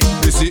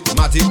 Missy,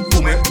 Matty,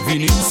 me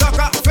Vini.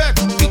 Sucker, fake,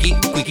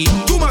 quicky,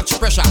 too much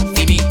pressure,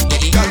 Vini.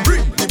 Girl,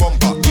 bring the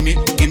bumper, gimme,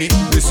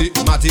 Missy,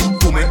 Matty,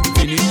 me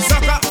Vini.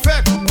 Sucker,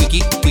 fake,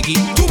 quicky,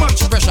 too much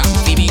pressure,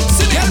 Vini.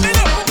 Girl, me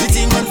know the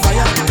thing on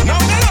fire. Now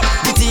me know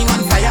the thing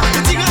on fire.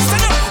 The thing on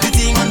stand up, the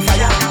thing on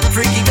fire.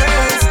 Freaky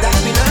girls that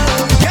me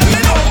love. Girl, me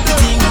know the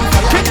thing on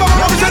fire. Keep on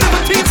representing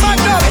the team right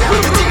now.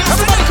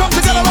 Everybody come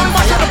together and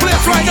mash up the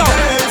place right now.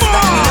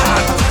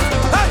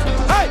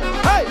 Hey!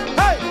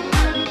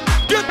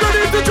 Get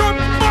ready to jump.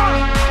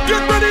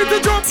 Get ready to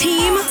jump.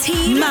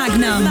 Team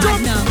Magnum.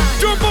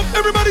 Jump up,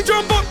 everybody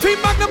jump up. Team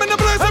Magnum in the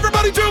place,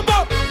 everybody jump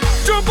up.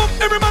 Jump up,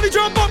 everybody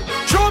jump up.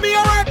 Show me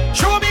a rack.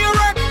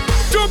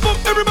 Jump up,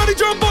 everybody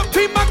jump up.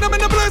 Team Magnum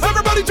in the place,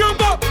 everybody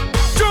jump up.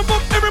 Jump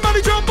up,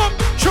 everybody jump up.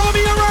 Show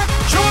me a rack.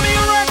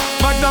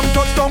 Magnum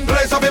touchdown,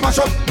 place of a mash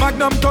up.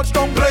 Magnum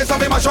touchdown, place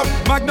of a mash up.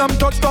 Magnum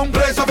touchdown,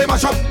 place of a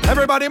mash up.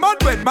 Everybody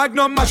mad when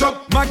Magnum mash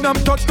up. Magnum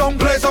touchdown,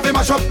 place of a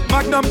mash up.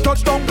 Magnum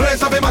touchdown,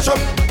 place of a mash up.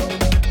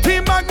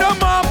 Team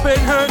Magnum up in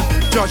her.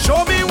 Just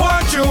show me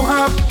what you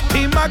have.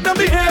 Team Magnum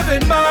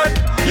behaving bad.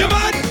 You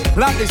mad?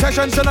 Like the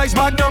session tonight's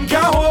Magnum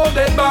can't hold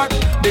it back.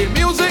 The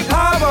music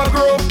have a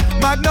groove.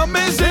 Magnum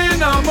is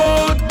in a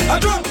mood. A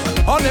drop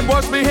on them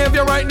worst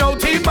behavior right now.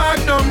 Team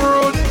Magnum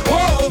rude.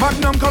 Whoa.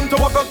 Magnum come to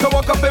walk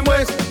up in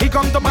ways. He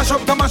come to mash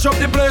up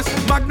the place.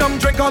 Magnum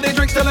drink all the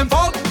drinks till him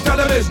fall. Tell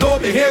him there's no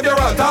behavior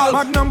at all.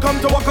 Magnum come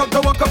to walk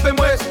up in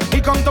ways.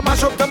 He come to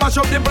mash up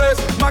the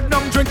place.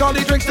 Magnum drink all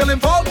the drinks till him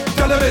fall.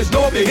 Tell him there's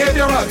no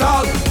behavior at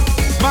all.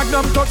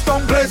 Magnum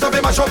touchdown, place of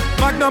a mash up.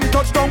 Magnum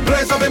touchdown,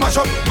 place of a mash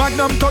up.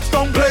 Magnum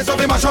touchdown, place of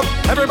a mash up.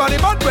 Everybody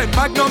mad when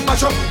Magnum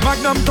mash up.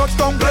 Magnum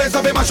touchdown, place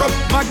of a mash up.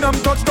 Magnum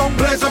touchdown,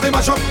 place of a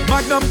mash up.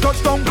 Magnum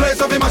touchdown,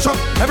 place of a mash up.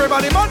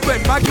 Everybody mad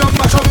when Magnum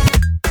mash up.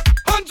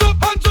 Hands up,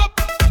 hands up.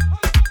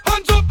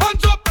 Hands up,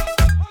 hands up.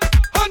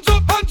 Hands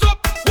up, hands up.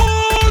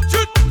 Watch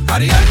it. At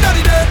the end of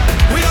the day,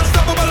 we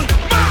unstoppable.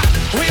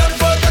 We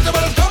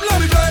unforgettable. Come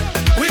let me play.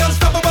 We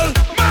unstoppable.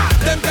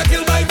 Them can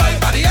kill my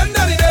vibe. At the end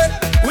of the day,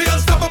 we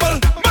unstoppable.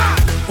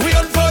 We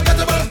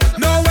unforgettable.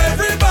 Now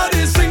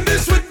everybody sing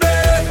this with me.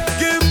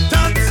 Give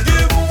thanks,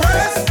 give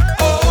praise.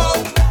 Oh,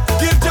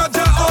 give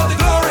Jaja all the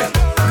glory.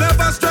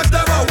 Never stress,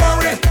 never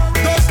worry.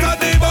 Don't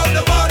study about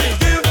the body.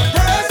 Give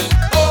praise.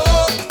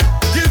 Oh,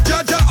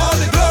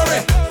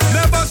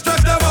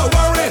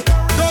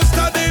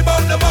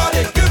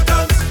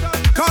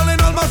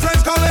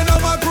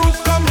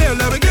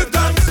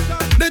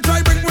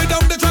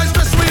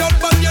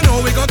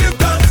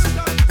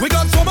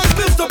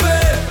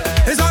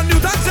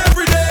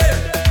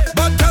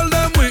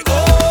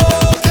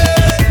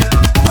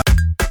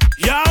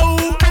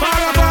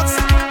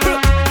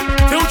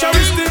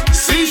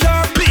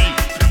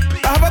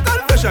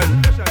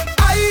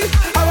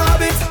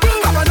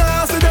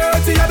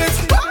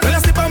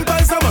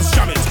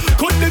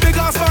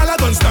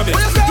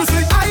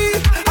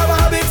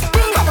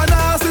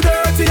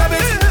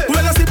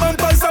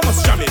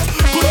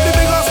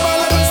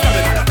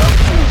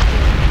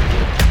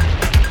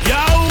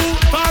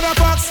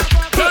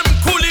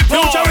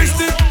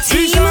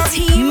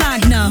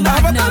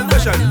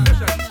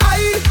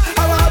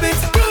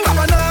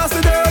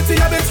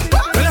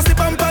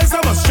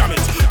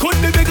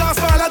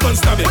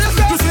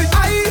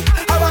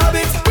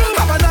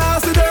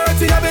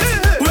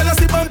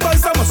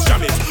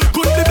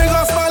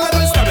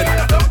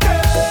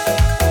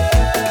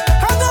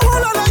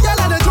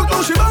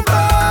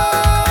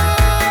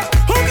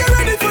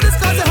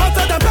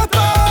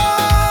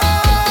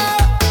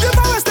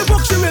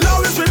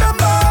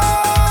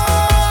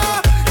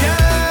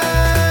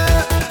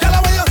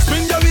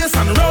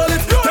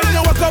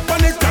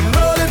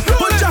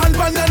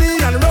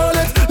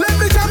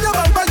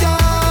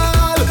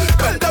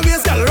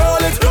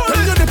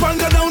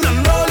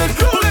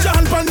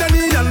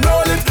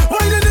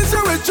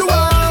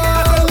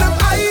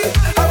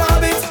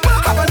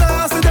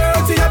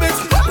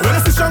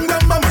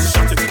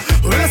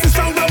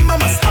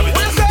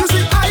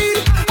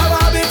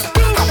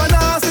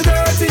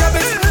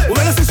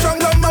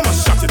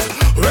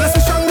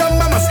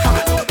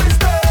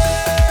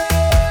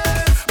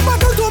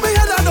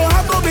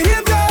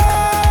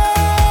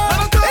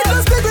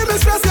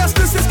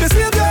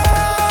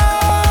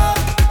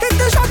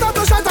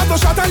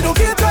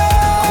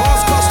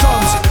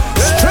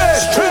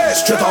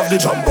 straight off the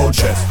jumbo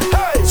jet.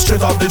 Hey,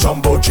 straight off the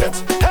jumbo jet.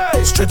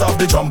 Hey, straight off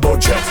the jumbo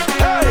jet.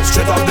 Hey,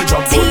 straight off the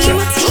jumbo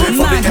jet. Straight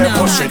from the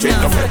airport, straight in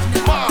the bed.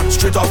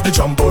 Straight off the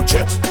jumbo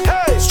jet.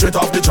 Hey, straight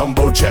off the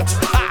jumbo jet.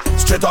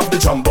 Straight off the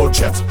jumbo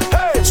jet.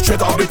 Hey,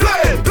 straight off the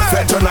plane.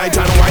 Fed tonight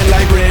and wine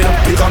like rain.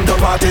 We come to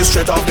party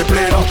straight off the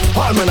plane.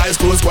 All my nice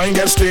clothes going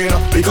get stained.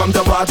 We come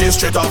to party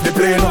straight off the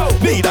plane.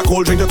 Need a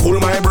cold drink to cool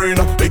my brain.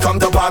 We come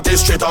to party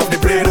straight off the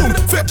plane.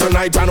 Fed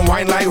tonight and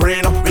wine like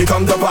rain. We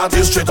come to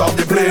party straight off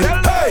the plane.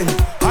 Hey,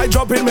 I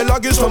drop in my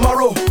luggage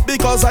tomorrow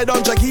because I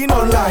don't check in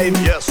online.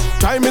 Yes,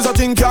 time is a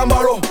thing can't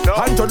borrow.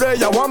 And today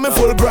I want me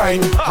full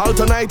grind. All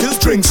tonight is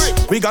drinks.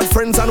 We got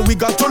friends and we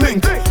got to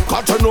link.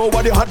 Got to know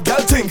what the hot girl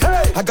think.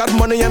 I got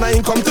money and I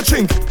ain't come to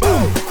chink.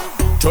 Boom.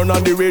 Turn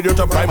on the radio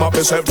to prime up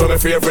yourself to my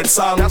favorite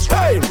song.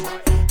 Hey,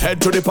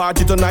 head to the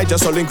party tonight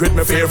just to link with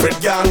my favorite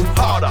gang.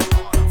 Harder,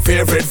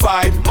 favorite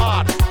vibe,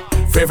 mad,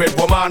 favorite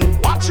woman.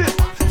 Watch it.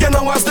 You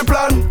know what's the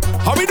plan?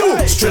 How we do?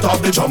 Hey. Straight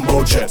off the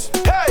jumbo jet.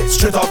 Hey,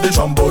 straight off the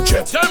jumbo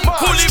jet. Straight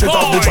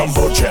off the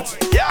jumbo jet.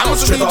 Yeah,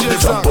 straight off the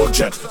jumbo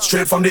jet.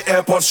 Straight from the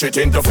airport, straight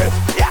into bed.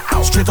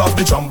 Yeah, straight off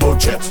the jumbo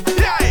jet.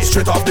 Yeah,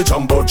 straight off the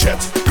jumbo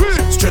jet.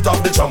 Straight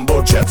off the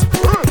jumbo jet.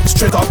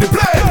 Straight off the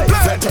plane.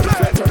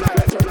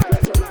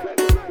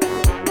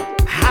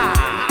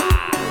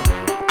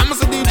 I'm a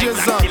DJ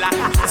Zach.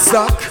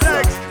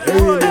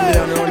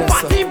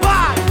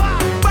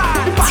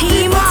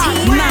 Team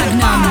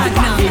Magnum.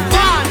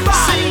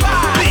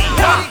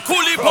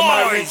 From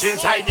my reach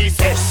inside this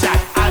session,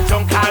 I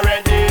drunk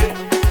already.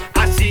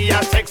 I see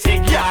a sexy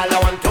girl, I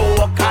want to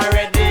walk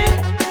already.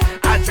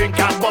 I drink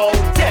about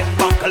 10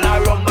 buckle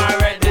of rum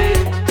already.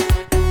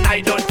 I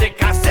don't take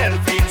a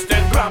selfie,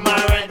 Instagram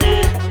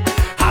already.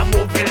 I'm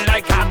moving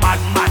like a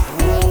madman.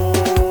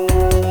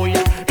 Whoa,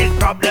 it's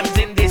problems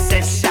in this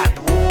session.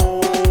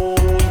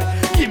 Whoa,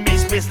 give me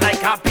space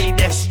like a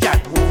pedestrian.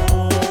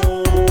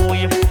 Whoa,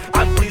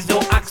 and please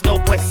don't ask no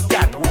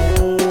question.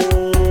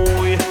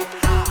 Whoa,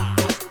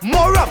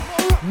 more up,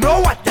 no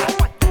water.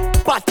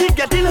 Party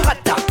getting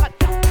hotter.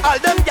 All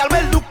them gyal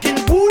well looking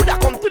good. I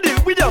come to deal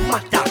with the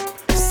matter.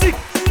 Sick,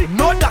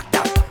 no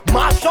doctor.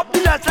 Mash up the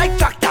dance like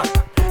tractor.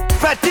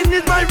 Fetting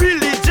is my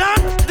religion.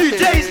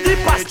 DJ is the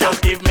pastor.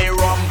 Just give me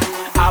rum,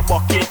 a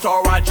bucket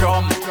or a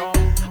drum.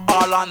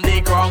 All on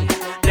the ground.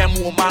 Them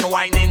woman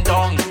whining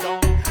down.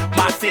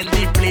 Mass in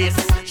the place.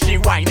 She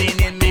whining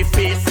in me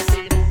face.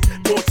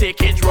 Don't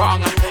take it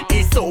wrong.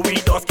 It's so we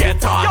just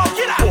get on. Yo,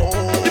 killer.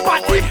 Oh, the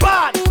party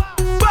bad.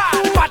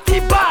 The party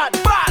bad.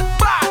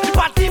 The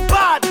party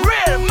bad.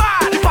 Real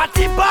man. The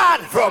party bad.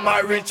 From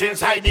a rich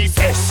inside the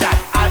session,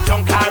 I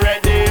drunk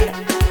already.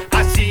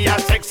 I see a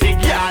sexy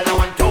girl, I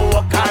want to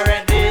walk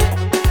already.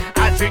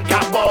 I drink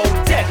about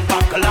 10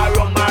 buckle of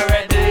rum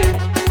already.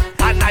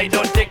 And I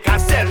don't take a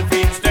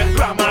selfie,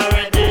 Instagram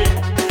already.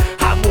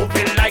 I'm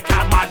moving like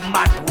a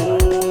madman.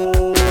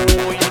 Whoa,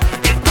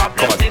 it's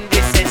problems in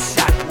this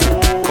session.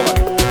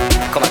 Whoa,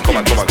 come on.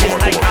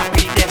 Like a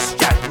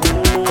pedestrian.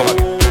 Whoa,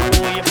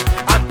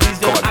 and please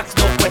don't ask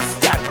no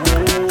question.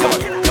 Come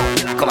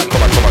on.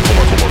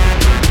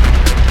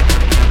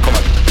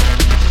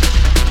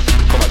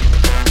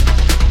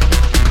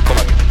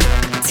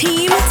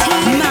 Team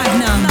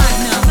Magnum.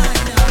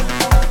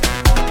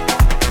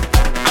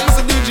 I'm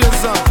a DJ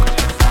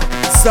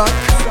Zach.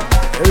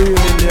 Real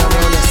Indian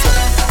honest.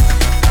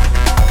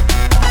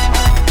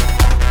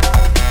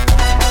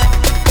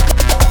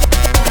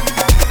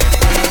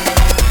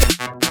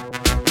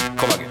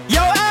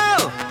 Yo,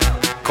 L!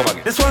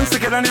 This one's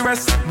sicker than the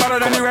rest, better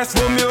than the rest.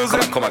 Good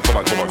music. Come on.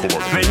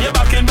 When you're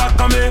back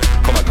on me,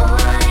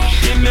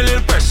 give me a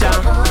little pressure.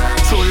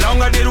 So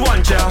long I did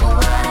want ya.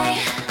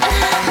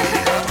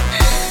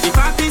 If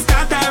I think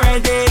start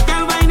already,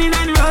 girl whining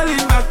and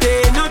rolling back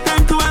there. No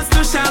time to ask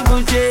no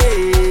shambuje.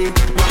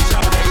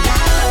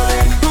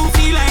 Who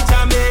feel like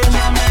jamming?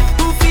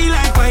 Who feel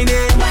like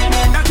whining?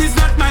 That is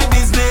not my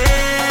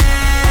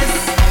business.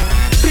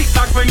 Pick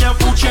back when you're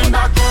pushing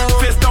back.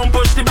 Face down,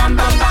 push the bam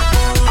back.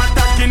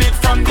 Attacking it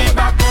from the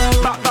back.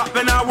 Back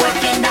when I'm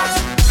working that.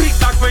 Pick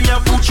back when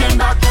you're pushing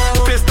back.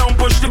 Face down,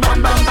 push the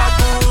bam back.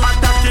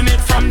 Attacking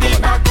it from the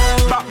back.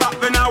 Back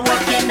when I'm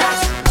working that.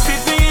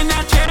 Sit me in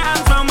a chair,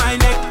 hands on my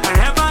neck. I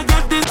never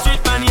get this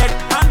treatment yet.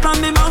 Hand on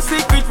the mouse,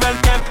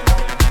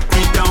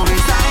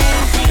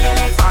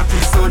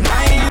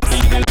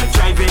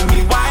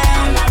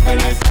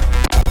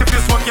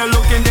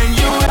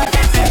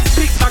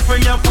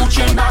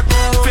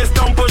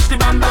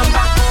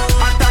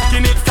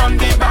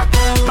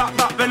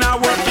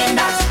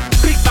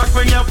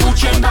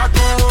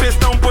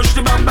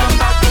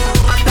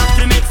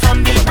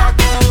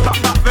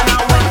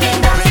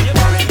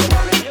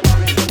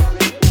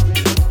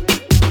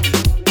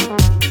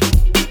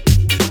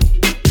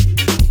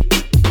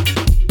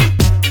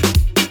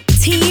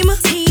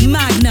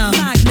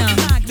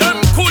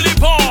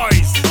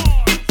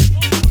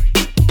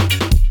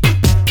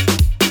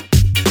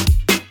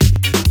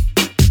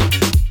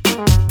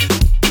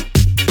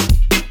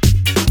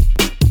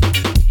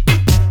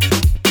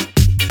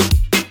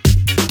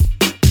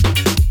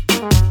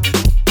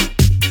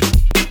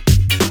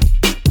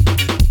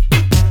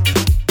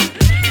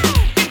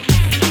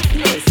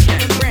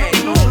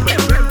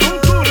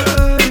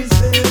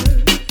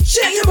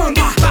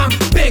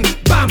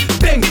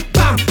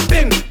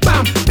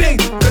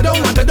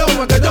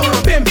 go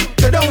down, bim,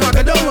 go down,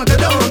 go down, go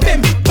down,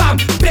 bim, bam,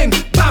 bing,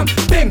 bam,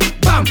 bing,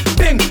 bam,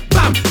 bing,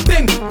 bam,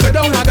 bing, go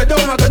down, go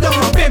down, go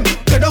down, bim,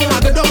 go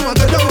down, go down,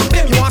 go down,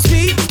 bim. You want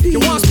speed? You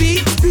want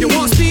speed? You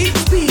want speed?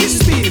 It's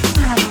speed.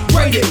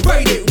 Ride it,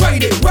 ride it,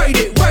 ride it, ride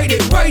it, ride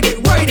it, ride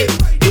it, ride it.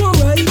 You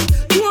alright?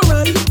 You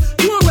alright?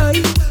 You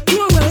alright? You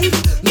alright?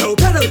 No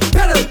pedal,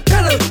 pedal,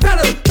 pedal,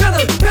 pedal,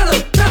 pedal, pedal,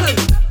 pedal.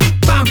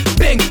 Bam,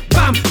 bing,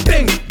 bam,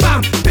 bing,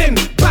 bam, bing,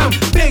 bam,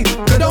 bing.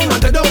 Go down,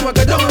 go down,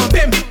 go down,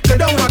 bim. Go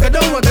down, go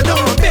down, go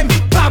down, bim.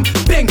 Bam,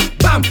 bing,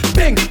 bam,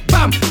 bing,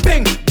 bam,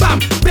 bing, bam,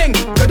 bing.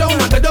 Go down,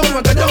 go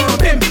down, go down,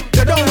 bim.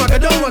 Go down, go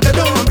down, go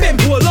down, bim.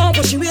 Pull on,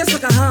 but she waist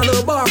like a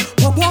handlebar.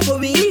 Pop off of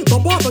me,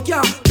 pop off of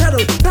ya.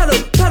 Pedal, pedal,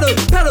 pedal,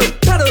 pedal,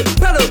 pedal,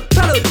 pedal,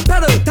 pedal,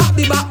 pedal. Tap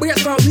the back, wait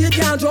from we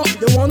can't drop.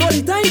 You want all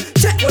the time?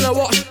 Check when I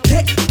watch.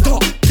 Tick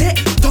tock, tick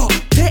tock,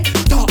 tick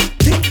tock,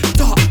 tick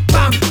tock.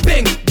 Bam,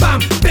 bing, bam,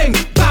 bing,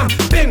 bam,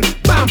 bing,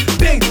 bam,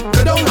 bing.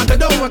 Go down, go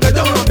down, go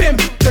down, bim.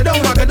 Go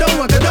down, go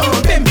down, go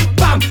down, bim.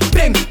 Bam,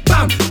 bing,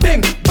 bam,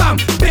 bing, bam,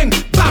 bing,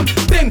 bam,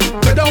 bing.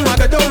 Go down,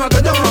 go down,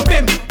 go down,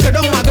 bim. Go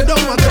down, go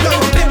down, go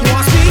down, bim. You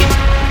want speed?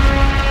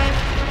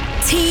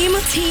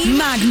 Team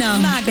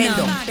Magnum.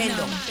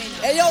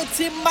 Hey yo,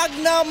 Team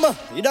Magnum.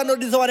 You don't know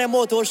this one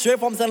motto straight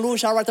from St.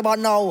 Lucia right about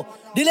now.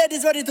 The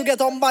ladies ready to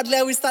get on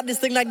badly. We start this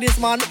thing like this,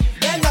 man.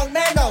 Bend down,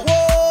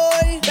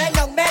 boy. Bend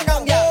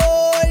down,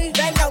 yeah.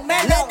 Bend down.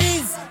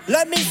 Ladies,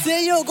 let me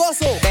see you go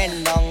so.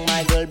 Bend down,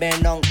 my girl,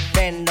 bend down.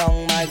 Bend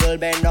down, my girl,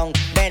 bend down.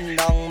 Bend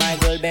down, my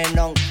girl, bend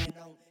down.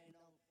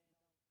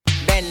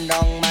 Bend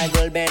down, my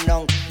girl, bend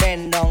down.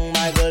 Bend down,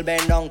 my girl,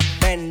 bend down.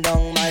 Bend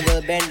down, my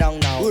girl, bend down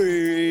now.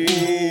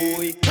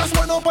 Just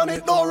run up on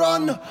it, don't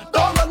run,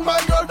 my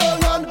girl,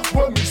 don't run.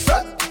 When me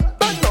set,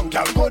 bend down,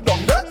 girl, go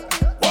down there.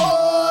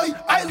 Boy,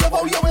 I love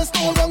how you waist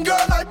so long,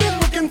 girl. I've been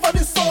looking for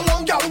this so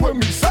long, girl. When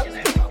me set,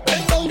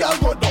 bend down, girl,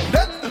 go down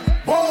there.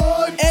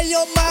 Boy, hey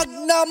yo,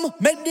 Magnum,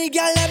 make the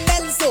girl and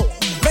bend so,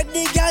 make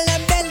the girl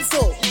and bend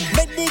so,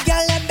 make the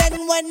girl and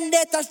bend when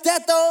they touch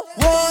that oh.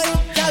 Boy,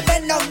 girl,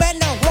 bend down,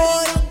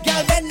 boy,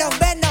 girl, bend down,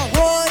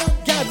 boy,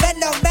 girl,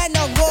 bend down,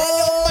 boy.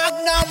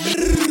 Magnum,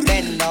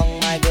 bend down,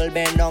 my girl,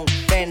 bend down.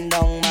 Bend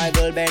down, my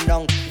girl, bend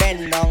down.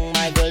 Bend down,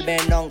 my girl,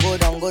 bend down. Go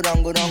down, go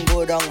down, go down,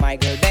 go down, my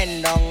girl.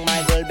 Bend down,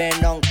 my girl,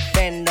 bend down.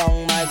 Bend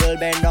down, my girl,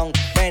 bend down.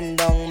 Bend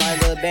down, my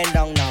girl, bend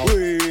down now.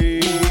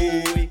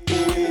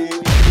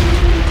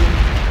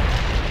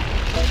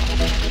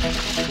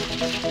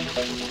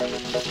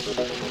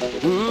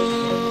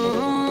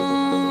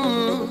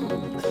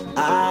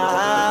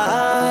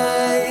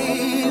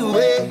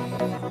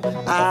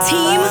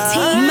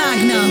 Team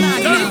Magnum.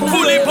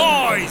 Coolie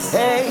Boys.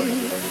 Hey,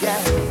 yeah.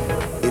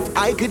 If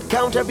I could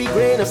count every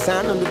grain of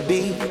sand on the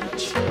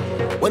beach,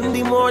 wouldn't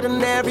be more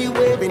than every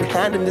waving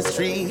hand in the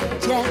street.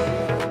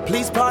 Yeah.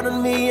 Please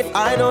pardon me if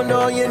I don't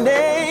know your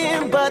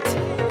name, but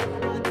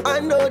I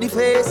know the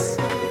face.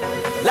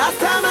 Last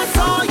time I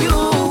saw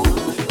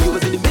you, you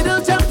was in the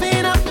middle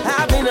jumping up,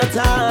 having a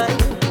time.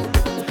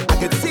 I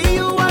could see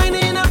you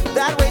winding up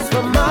that waist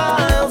from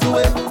miles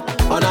away.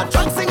 On our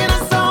trunk singing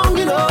a song,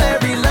 you know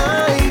every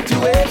line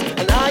to it.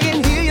 And I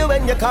can hear you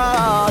when you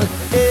call.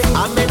 Hey,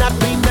 I may not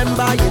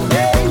remember your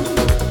name,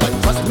 but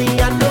trust me,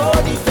 I know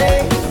the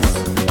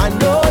face. I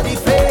know the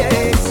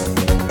face.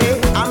 Hey,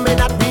 I may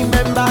not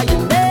remember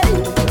your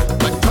name,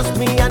 but trust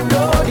me, I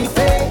know the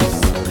face.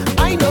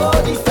 I know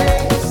the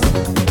face.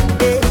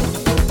 Hey,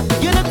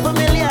 you look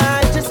familiar,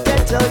 I just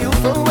can't tell you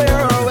from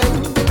where or when.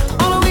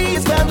 All of me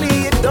is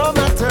family, it don't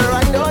matter.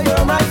 I know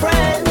you're my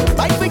friend.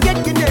 Might forget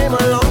your name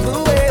along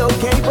the way,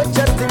 okay? But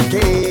just in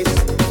case,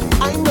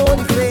 I know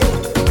the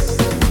face.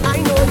 I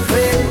know the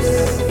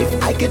face.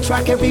 If I could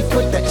track every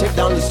foot that chick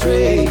down the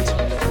street,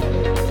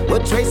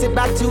 would trace it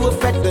back to a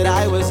fete that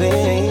I was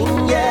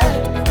in,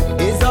 yeah.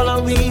 It's all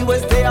on me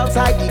was stay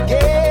outside the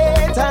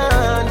gate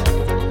and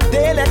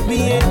they let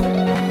me in.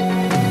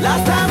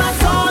 Last time I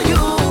saw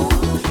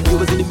you, you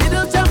was in the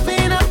middle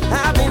jumping up,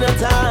 having a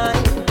time.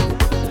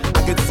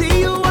 I could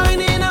see you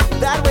winding up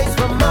that waist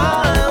from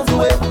miles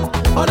away.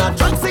 On our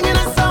trunk singing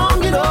a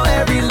song, you know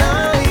every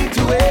line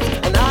to it.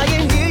 And I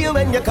can hear you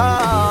when you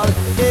call.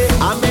 Yeah,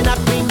 I may not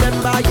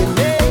remember your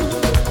name,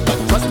 but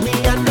trust me,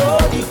 I know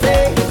the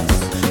face.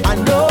 I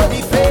know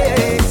the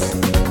face.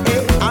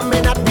 Hey, I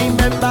may not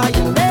remember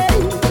your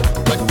name,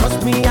 but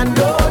trust me, I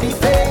know the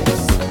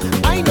face.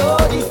 I know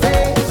the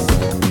face.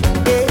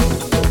 Hey,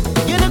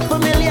 you look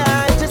familiar,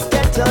 I just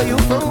can't tell you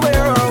from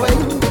where or when.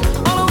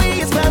 All the way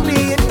is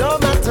family, it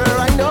don't matter.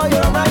 I know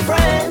you're my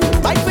friend.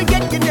 Might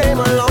forget your name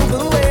along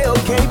the way,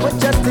 okay? But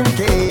just in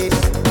case,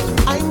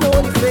 I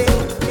know the face.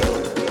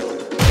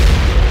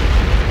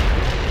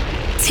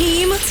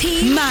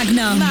 Team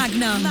Magnum.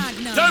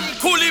 Them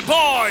Coolie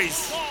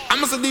Boys.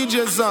 I'm a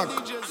DJ Zach.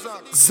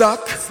 Zach,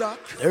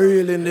 they're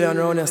real in there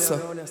around here, sir.